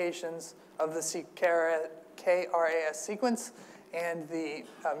replications of the KRAS sequence and the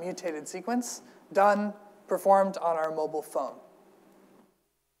mutated sequence, performed on our mobile phone.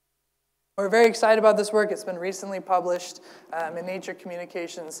 We're very excited about this work. It's been recently published in Nature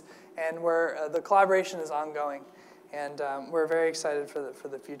Communications, and the collaboration is ongoing. And we're very excited for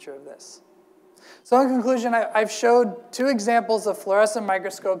the future of this. So in conclusion, I've showed two examples of fluorescent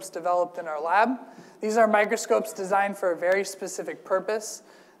microscopes developed in our lab. These are microscopes designed for a very specific purpose.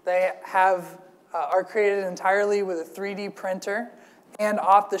 They are created entirely with a 3D printer and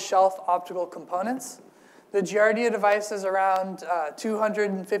off-the-shelf optical components. The Giardia device is around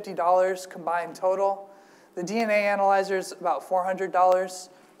 $250 combined total. The DNA analyzer is about $400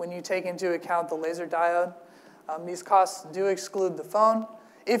 when you take into account the laser diode. These costs do exclude the phone.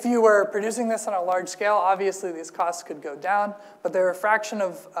 If you were producing this on a large scale, obviously these costs could go down, but they're a fraction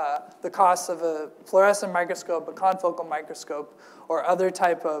of the costs of a fluorescent microscope, a confocal microscope, or other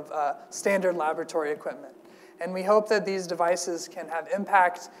type of standard laboratory equipment. And we hope that these devices can have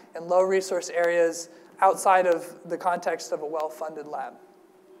impact in low resource areas outside of the context of a well-funded lab.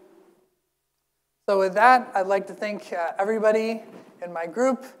 So with that, I'd like to thank everybody in my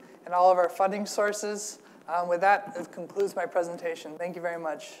group and all of our funding sources. With that, it concludes my presentation. Thank you very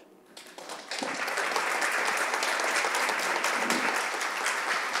much.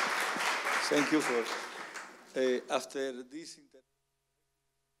 Thank you for after this.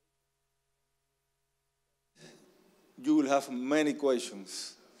 You will have many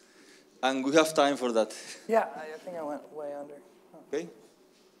questions, and we have time for that. Yeah, I think I went way under. Oh. Okay.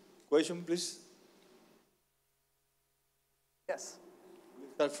 Question, please. Yes.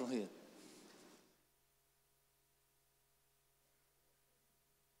 Let's start from here.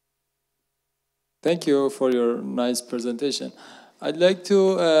 Thank you for your nice presentation. I'd like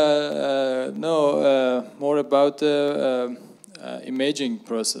to know more about the imaging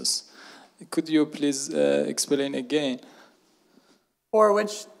process. Could you please explain again? For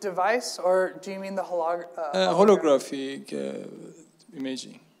which device, or do you mean the holographic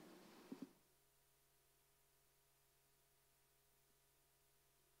imaging.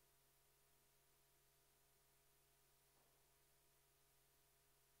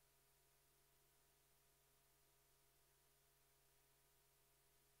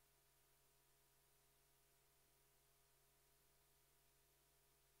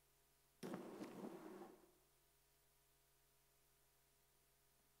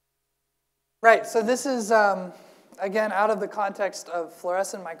 Right, so this is, again, out of the context of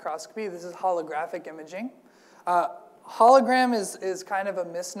fluorescent microscopy. This is holographic imaging. Hologram is kind of a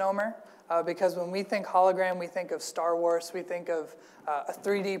misnomer because when we think hologram, we think of Star Wars, we think of a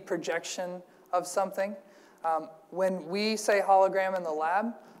 3D projection of something. When we say hologram in the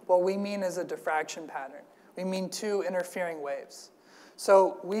lab, what we mean is a diffraction pattern. We mean two interfering waves.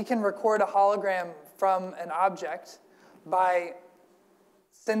 So we can record a hologram from an object by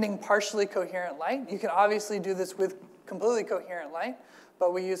sending partially coherent light. You can obviously do this with completely coherent light,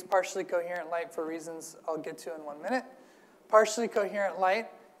 but we use partially coherent light for reasons I'll get to in 1 minute. Partially coherent light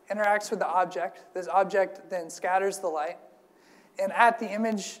interacts with the object. This object then scatters the light. And at the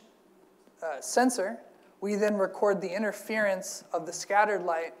image sensor, we then record the interference of the scattered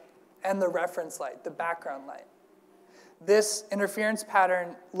light and the reference light, the background light. This interference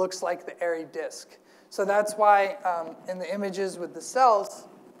pattern looks like the airy disk. So that's why in the images with the cells,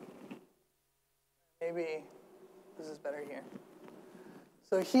 maybe this is better here.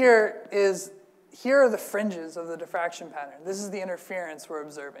 So here are the fringes of the diffraction pattern. This is the interference we're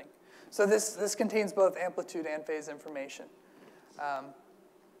observing. So this contains both amplitude and phase information. And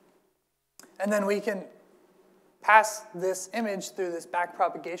then we can pass this image through this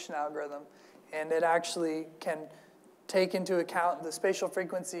backpropagation algorithm, and it actually can take into account the spatial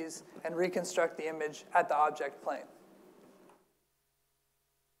frequencies and reconstruct the image at the object plane.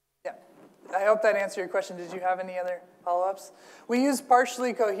 Yeah, I hope that answered your question. Did you have any other follow-ups? We use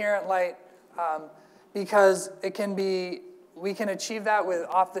partially coherent light because we can achieve that with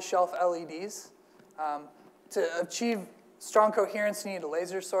off-the-shelf LEDs. To achieve strong coherence, you need a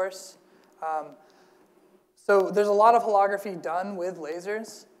laser source. So there's a lot of holography done with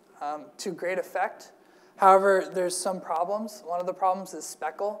lasers to great effect. However, there's some problems. One of the problems is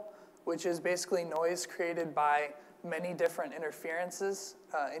speckle, which is basically noise created by many different interferences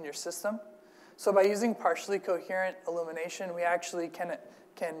in your system. So by using partially coherent illumination, we actually can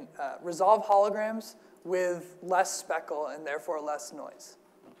resolve holograms with less speckle and therefore less noise.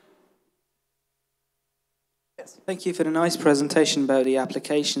 Yes. Thank you for the nice presentation about the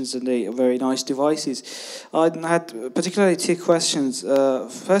applications and the very nice devices. I had particularly two questions.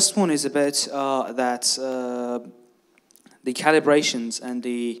 First one is about the calibrations and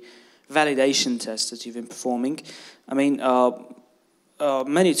the validation tests that you've been performing. I mean,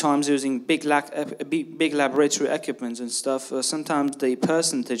 many times using big laboratory equipment and stuff, sometimes the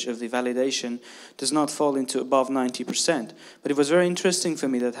percentage of the validation does not fall into above 90%. But it was very interesting for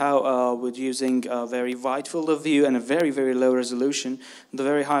me that how with using a very wide field of view and a very, very low resolution, the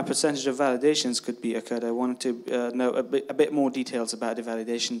very high percentage of validations could be occurred. I wanted to know a bit more details about the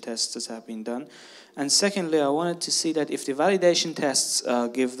validation tests that have been done. And secondly, I wanted to see that if the validation tests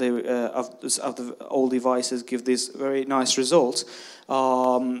give the all devices give these very nice results,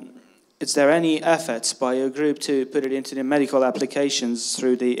 is there any efforts by your group to put it into the medical applications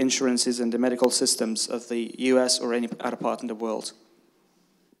through the insurances and the medical systems of the US or any other part in the world?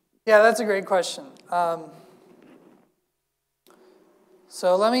 Yeah, that's a great question.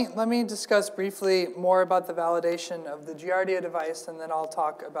 So let me discuss briefly more about the validation of the Giardia device, and then I'll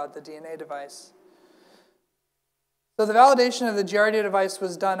talk about the DNA device. So the validation of the Giardia device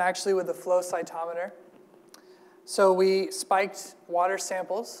was done actually with a flow cytometer. So we spiked water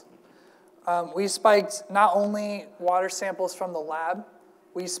samples. We spiked not only water samples from the lab,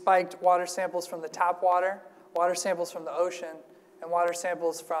 we spiked water samples from the tap water samples from the ocean, and water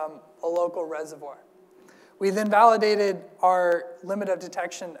samples from a local reservoir. We then validated our limit of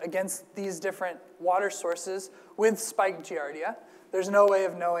detection against these different water sources with spiked Giardia. There's no way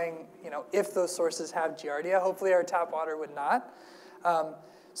of knowing, if those sources have Giardia. Hopefully our tap water would not.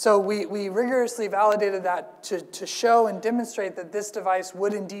 So we rigorously validated that to show and demonstrate that this device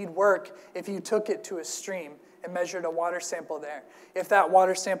would indeed work if you took it to a stream and measured a water sample there. If that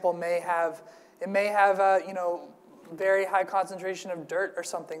water sample may have very high concentration of dirt or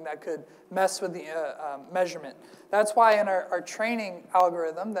something that could mess with the measurement. That's why in our training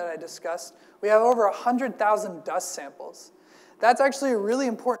algorithm that I discussed, we have over 100,000 dust samples. That's actually a really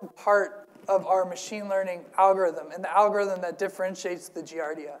important part of our machine learning algorithm and the algorithm that differentiates the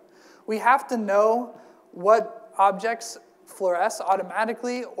Giardia. We have to know what objects fluoresce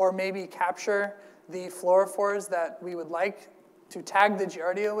automatically or maybe capture the fluorophores that we would like to tag the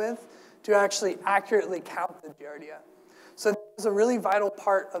Giardia with to actually accurately count the Giardia. So that was a really vital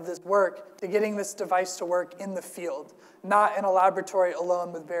part of this work to getting this device to work in the field, not in a laboratory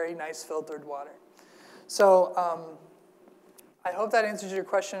alone with very nice filtered water. So I hope that answers your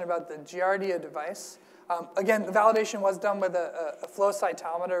question about the Giardia device. Again, the validation was done with a flow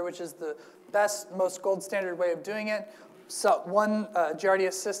cytometer, which is the best, most gold standard way of doing it. so one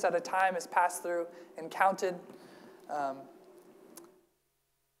Giardia cyst at a time is passed through and counted.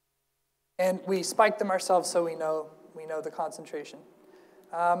 And we spike them ourselves so we know the concentration.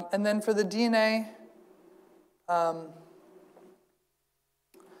 And then for the DNA, our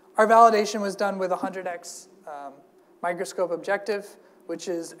validation was done with a 100x microscope objective, which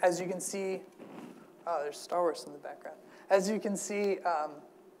is, as you can see, there's Star Wars in the background. As you can see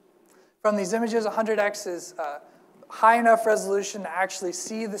from these images, 100x is high enough resolution to actually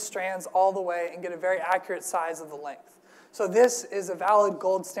see the strands all the way and get a very accurate size of the length. So this is a valid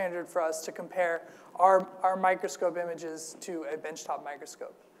gold standard for us to compare our microscope images to a benchtop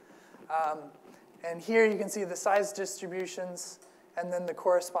microscope. And here you can see the size distributions and then the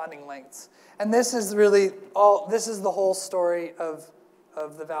corresponding lengths. And this is really this is the whole story of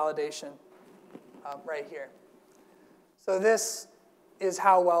the validation right here. So this is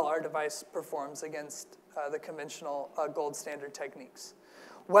how well our device performs against the conventional gold standard techniques.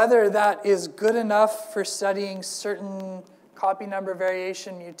 Whether that is good enough for studying certain copy number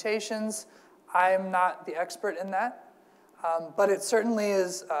variation mutations, I'm not the expert in that. But it certainly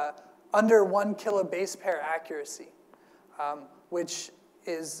is under 1 kilobase pair accuracy, which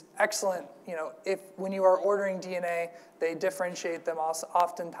is excellent. When you are ordering DNA, they differentiate them also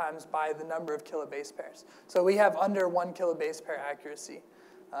oftentimes by the number of kilobase pairs. So we have under 1 kilobase pair accuracy.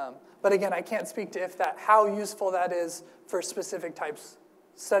 But again, I can't speak to how useful that is for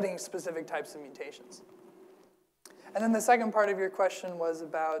studying specific types of mutations. And then the second part of your question was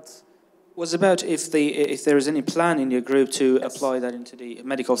about if there is any plan in your group to apply that into the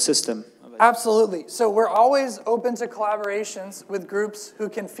medical system. Absolutely. So we're always open to collaborations with groups who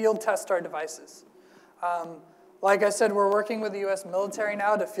can field test our devices. Like I said, we're working with the US military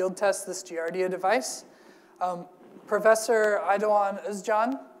now to field test this Giardia device. Professor Aydoğan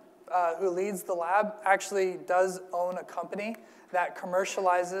Özcan, who leads the lab, actually does own a company that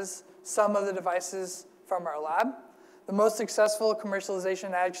commercializes some of the devices from our lab. The most successful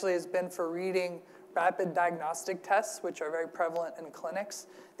commercialization actually has been for reading rapid diagnostic tests, which are very prevalent in clinics.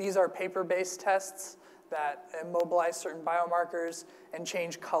 These are paper-based tests that immobilize certain biomarkers and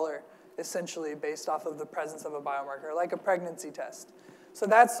change color, essentially based off of the presence of a biomarker, like a pregnancy test. So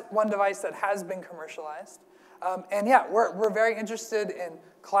that's one device that has been commercialized. And yeah, we're very interested in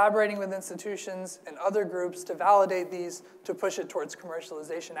collaborating with institutions and other groups to validate these, to push it towards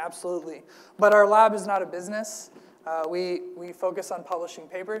commercialization, absolutely. But our lab is not a business. We focus on publishing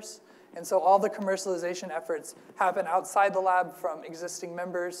papers. And so all the commercialization efforts happen outside the lab from existing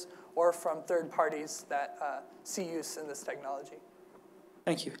members or from third parties that see use in this technology.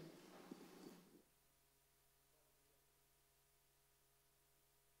 Thank you.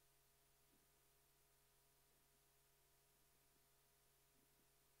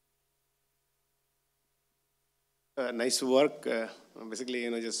 Nice work. Basically,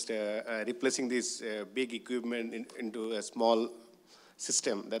 just replacing this big equipment into a small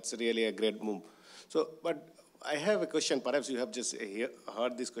system. That's really a great move. So, but I have a question. Perhaps you have just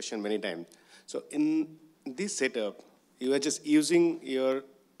heard this question many times. So, in this setup, you are just using your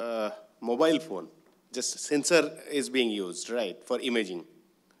mobile phone. Just sensor is being used, right, for imaging.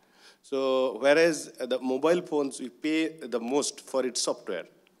 So, whereas the mobile phones, we pay the most for its software.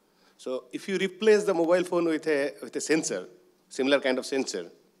 So if you replace the mobile phone with a sensor, similar kind of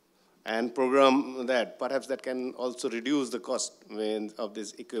sensor, and program that, perhaps that can also reduce the cost of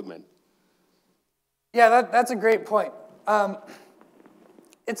this equipment. Yeah, that's a great point.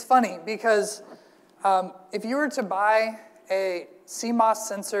 It's funny because if you were to buy a CMOS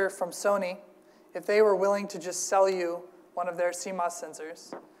sensor from Sony, if they were willing to just sell you one of their CMOS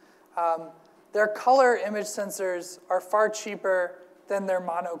sensors, their color image sensors are far cheaper than their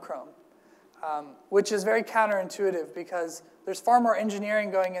monochrome, which is very counterintuitive because there's far more engineering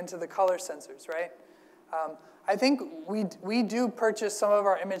going into the color sensors, right? I think we do purchase some of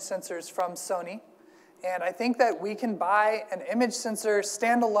our image sensors from Sony, and I think that we can buy an image sensor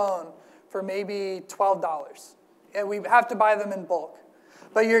standalone for maybe $12. And we have to buy them in bulk.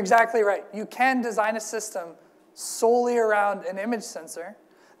 But you're exactly right. You can design a system solely around an image sensor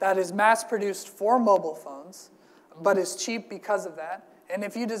that is mass-produced for mobile phones, but is cheap because of that. And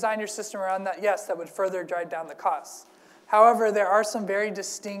if you design your system around that, yes, that would further drive down the costs. However, there are some very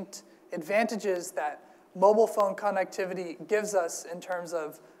distinct advantages that mobile phone connectivity gives us in terms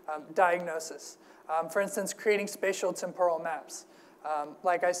of diagnosis. For instance, creating spatial temporal maps.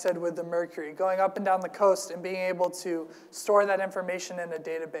 Like I said with the Mercury, going up and down the coast and being able to store that information in a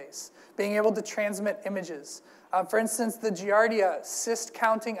database. Being able to transmit images. For instance, the Giardia cyst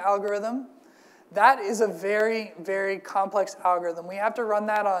counting algorithm, that is a very, very complex algorithm. We have to run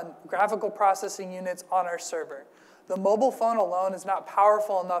that on graphical processing units on our server. The mobile phone alone is not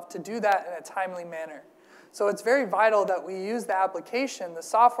powerful enough to do that in a timely manner. So it's very vital that we use the application, the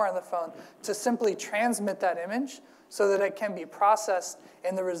software on the phone, to simply transmit that image so that it can be processed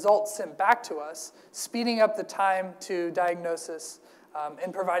and the results sent back to us, speeding up the time to diagnosis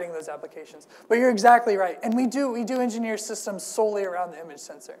and providing those applications. But you're exactly right. And we do engineer systems solely around the image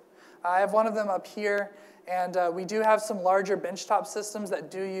sensor. I have one of them up here, and we do have some larger benchtop systems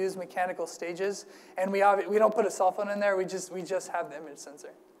that do use mechanical stages. And we don't put a cell phone in there, we just have the image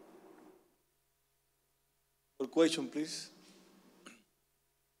sensor. Question, please.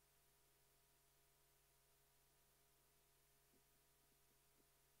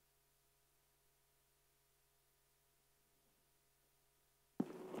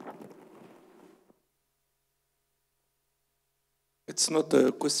 It's not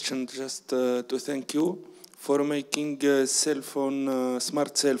a question, just to thank you for making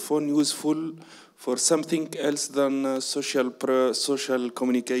smart cell phone useful for something else than social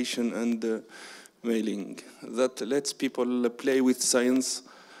communication and mailing. That lets people play with science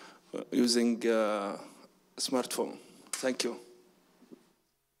using smartphone. Thank you.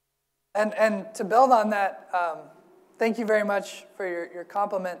 And to build on that, thank you very much for your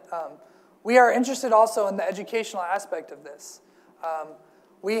compliment. We are interested also in the educational aspect of this.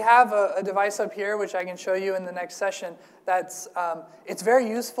 We have a device up here, which I can show you in the next session, it's very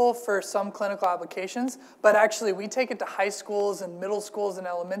useful for some clinical applications, but actually we take it to high schools and middle schools and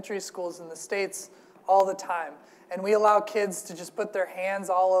elementary schools in the States all the time. And we allow kids to just put their hands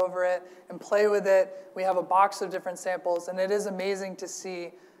all over it and play with it. We have a box of different samples, and it is amazing to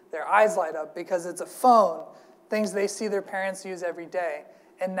see their eyes light up because it's a phone, things they see their parents use every day.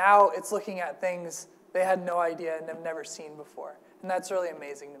 And now it's looking at things they had no idea and have never seen before. And that's really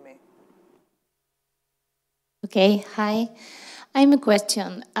amazing to me. Okay, hi. I have a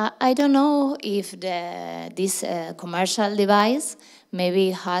question. I don't know if this commercial device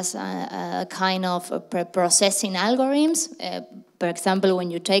maybe has a kind of pre-processing algorithms. For example, when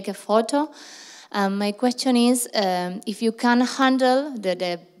you take a photo. My question is if you can handle,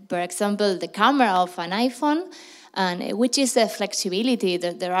 for example, the camera of an iPhone, and which is the flexibility.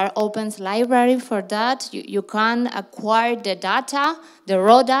 There are open library for that. You can acquire the data, the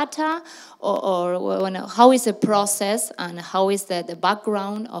raw data, or how is the process and how is the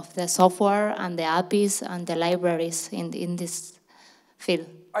background of the software and the APIs and the libraries in this field?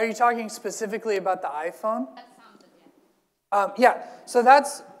 Are you talking specifically about the iPhone? Yeah, so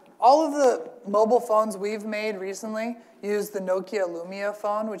that's all of the mobile phones we've made recently use the Nokia Lumia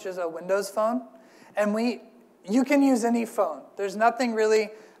phone, which is a Windows phone. And you can use any phone. There's nothing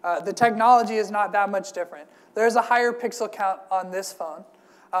really, the technology is not that much different. There's a higher pixel count on this phone,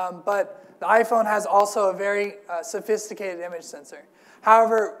 but the iPhone has also a very sophisticated image sensor.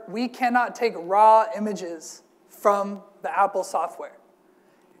 However, we cannot take raw images from the Apple software.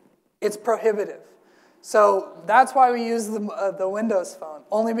 It's prohibitive. So that's why we use the Windows phone,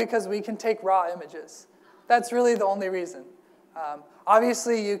 only because we can take raw images. That's really the only reason.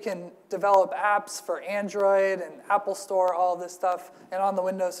 Obviously, you can develop apps for Android and Apple Store, all this stuff, and on the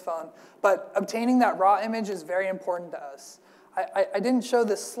Windows phone. But obtaining that raw image is very important to us. I didn't show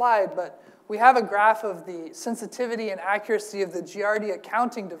this slide, but we have a graph of the sensitivity and accuracy of the GRD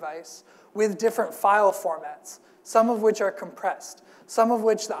accounting device with different file formats, some of which are compressed, some of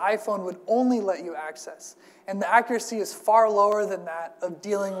which the iPhone would only let you access. And the accuracy is far lower than that of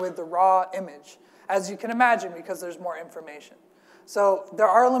dealing with the raw image, as you can imagine, because there's more information. So there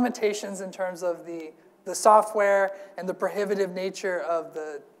are limitations in terms of the software and the prohibitive nature of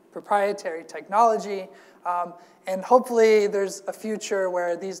the proprietary technology. And hopefully there's a future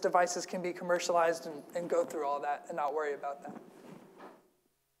where these devices can be commercialized and go through all that and not worry about that.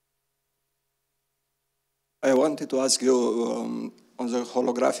 I wanted to ask you on the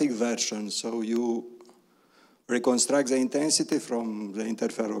holographic version, so you reconstruct the intensity from the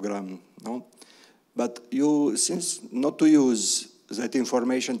interferogram, no? But you seem not to use that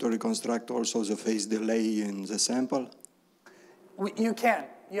information to reconstruct also the phase delay in the sample? You can.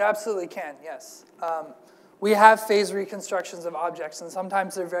 You absolutely can, yes. We have phase reconstructions of objects, and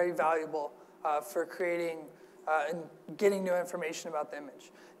sometimes they're very valuable for creating and getting new information about the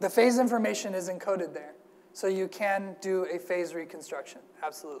image. The phase information is encoded there, so you can do a phase reconstruction,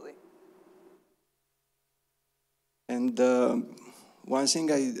 absolutely. And one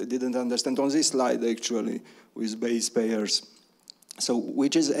thing I didn't understand on this slide, actually, with base pairs. So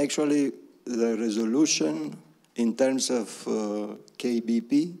which is actually the resolution in terms of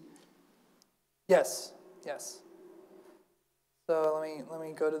kbp? Yes, yes. So let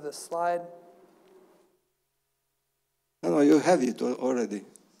me go to this slide. No, you have it already.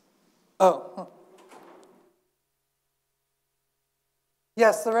 Oh.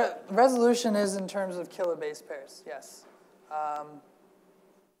 Yes, the resolution is in terms of kilobase pairs, yes.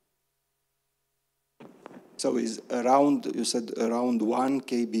 So is around, you said around 1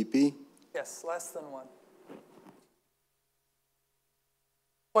 kbp? Yes, less than 1.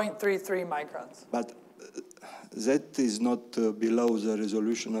 0.33 microns. But that is not below the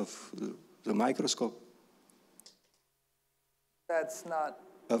resolution of the microscope? That's not...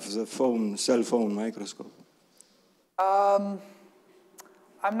 Of the cell phone microscope?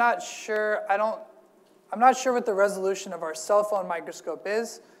 I'm not sure. I'm not sure what the resolution of our cell phone microscope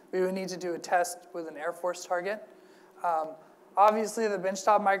is. We would need to do a test with an Air Force target. Obviously, the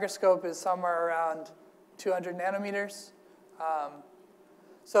benchtop microscope is somewhere around 200 nanometers.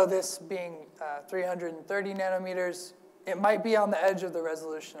 So this being 330 nanometers, it might be on the edge of the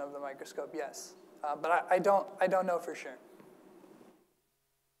resolution of the microscope, yes. But I don't know for sure.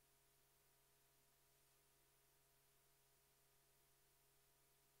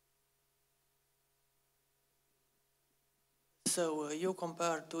 So you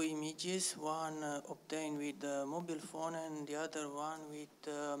compare two images, one obtained with the mobile phone and the other one with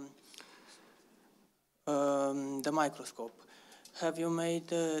the microscope. Have you made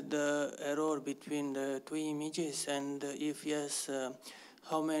the error between the two images? And if yes,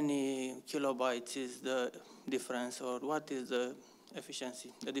 how many kilobytes is the difference, or what is the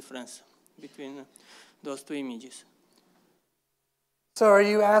efficiency, the difference between those two images? So are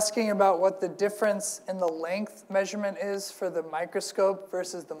you asking about what the difference in the length measurement is for the microscope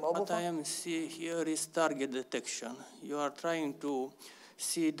versus the mobile phone? What I am seeing here is target detection. You are trying to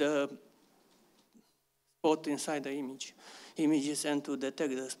see the spot inside the images and to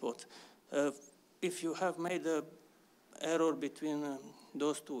detect the spot. If you have made an error between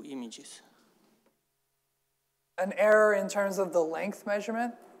those two images. An error in terms of the length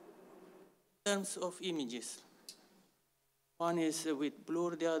measurement? In terms of images. One is with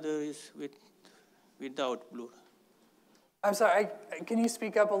blur, the other is without blur. I'm sorry, can you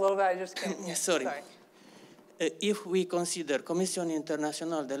speak up a little bit? I just can't. Sorry. If we consider Commission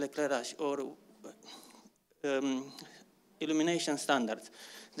Internationale de l'Éclairage or illumination standards,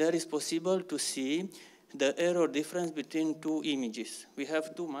 there is possible to see the error difference between two images. We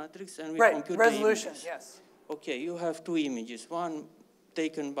have two matrices and we compute resolution, the images. yes. Okay, you have two images, one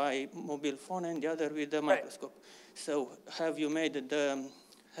taken by mobile phone and the other with the microscope. So have you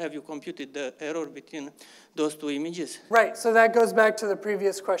computed the error between those two images? Right, so that goes back to the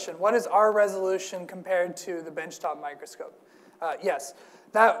previous question. What is our resolution compared to the benchtop microscope? Yes,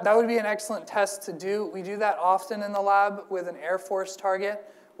 that would be an excellent test to do. We do that often in the lab with an Air Force target,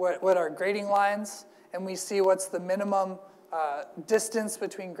 what are grading lines, and we see what's the minimum distance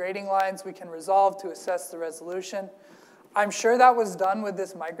between grading lines we can resolve to assess the resolution. I'm sure that was done with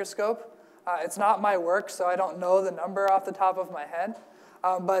this microscope. It's not my work, so I don't know the number off the top of my head.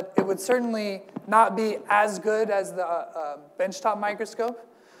 But it would certainly not be as good as the benchtop microscope.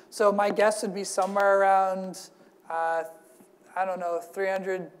 So my guess would be somewhere around, I don't know,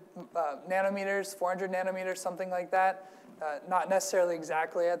 300 nanometers, 400 nanometers, something like that. Not necessarily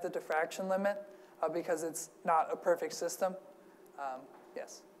exactly at the diffraction limit, because it's not a perfect system.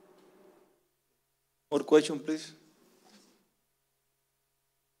 Yes. More question, please.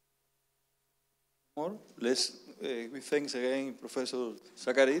 More? Let's give thanks again, Professor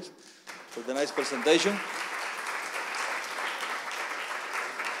Zacharis, for the nice presentation.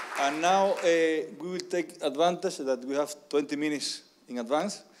 And now we will take advantage that we have 20 minutes in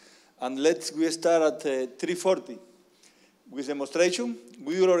advance. And we start at 3:40 with demonstration.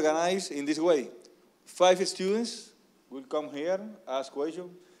 We will organize in this way. 5 students will come here, ask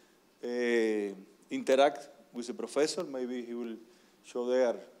questions, interact with the professor. Maybe he will show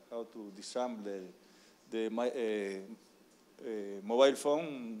there how to disassemble the mobile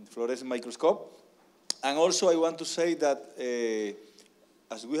phone fluorescent microscope. And also I want to say that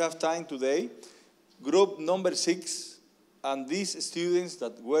as we have time today, group number 6 and these students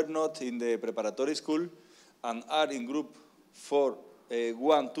that were not in the preparatory school and are in group 4,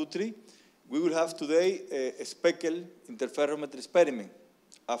 1, 2, 3, we will have today a speckle interferometry experiment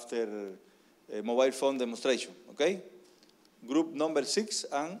after a mobile phone demonstration, okay? Group number 6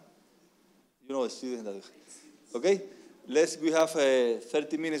 and you know the students that, okay? We have a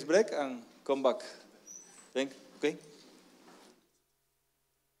 30 minutes break and come back. Okay?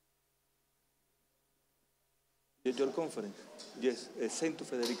 Your conference? Yes, send to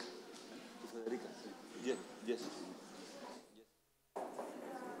Federica. Yes, yes.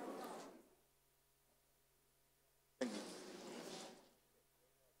 Thank you.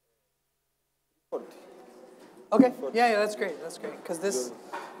 Okay, yeah, that's great, because this,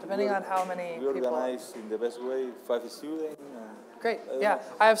 depending on how many we people... organize in the best way 5 students. Great. Yeah,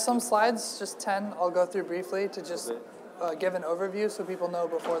 I have some slides, just 10. I'll go through briefly to just give an overview so people know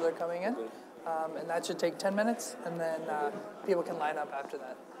before they're coming in. And that should take 10 minutes, and then people can line up after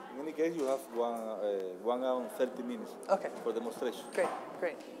that. In any case, you have 1 hour and 30 minutes for demonstration. Great,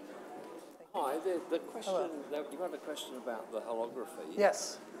 great. Hi, the question, you had a question about the holography.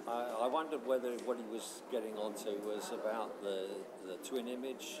 Yes. I wondered whether what he was getting onto was about the twin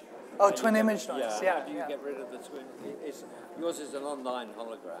image. Oh, twin image noise, yeah. How do you get rid of the twin? Yours is an online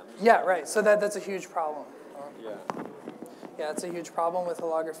hologram. Yeah, right, so that's a huge problem. Yeah. Yeah, it's a huge problem with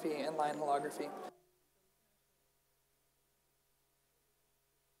holography, inline holography.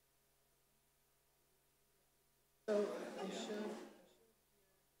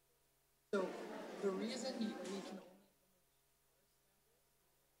 So the reason we can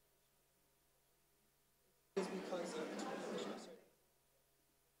is because of twin image noise.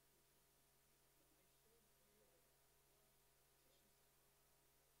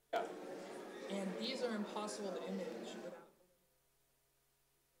 Yeah. And these are impossible to image without.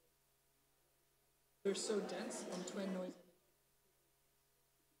 They're so dense on twin noise.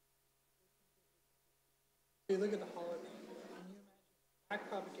 You look at the hologram, and you imagine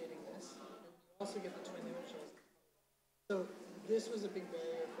backpropagating this, and you also get the twin image noise. So this was a big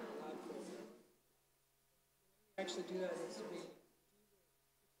barrier for the lab program. We actually do that is we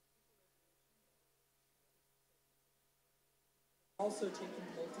also taking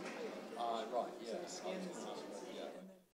multi-height. Right, yeah. So we scan the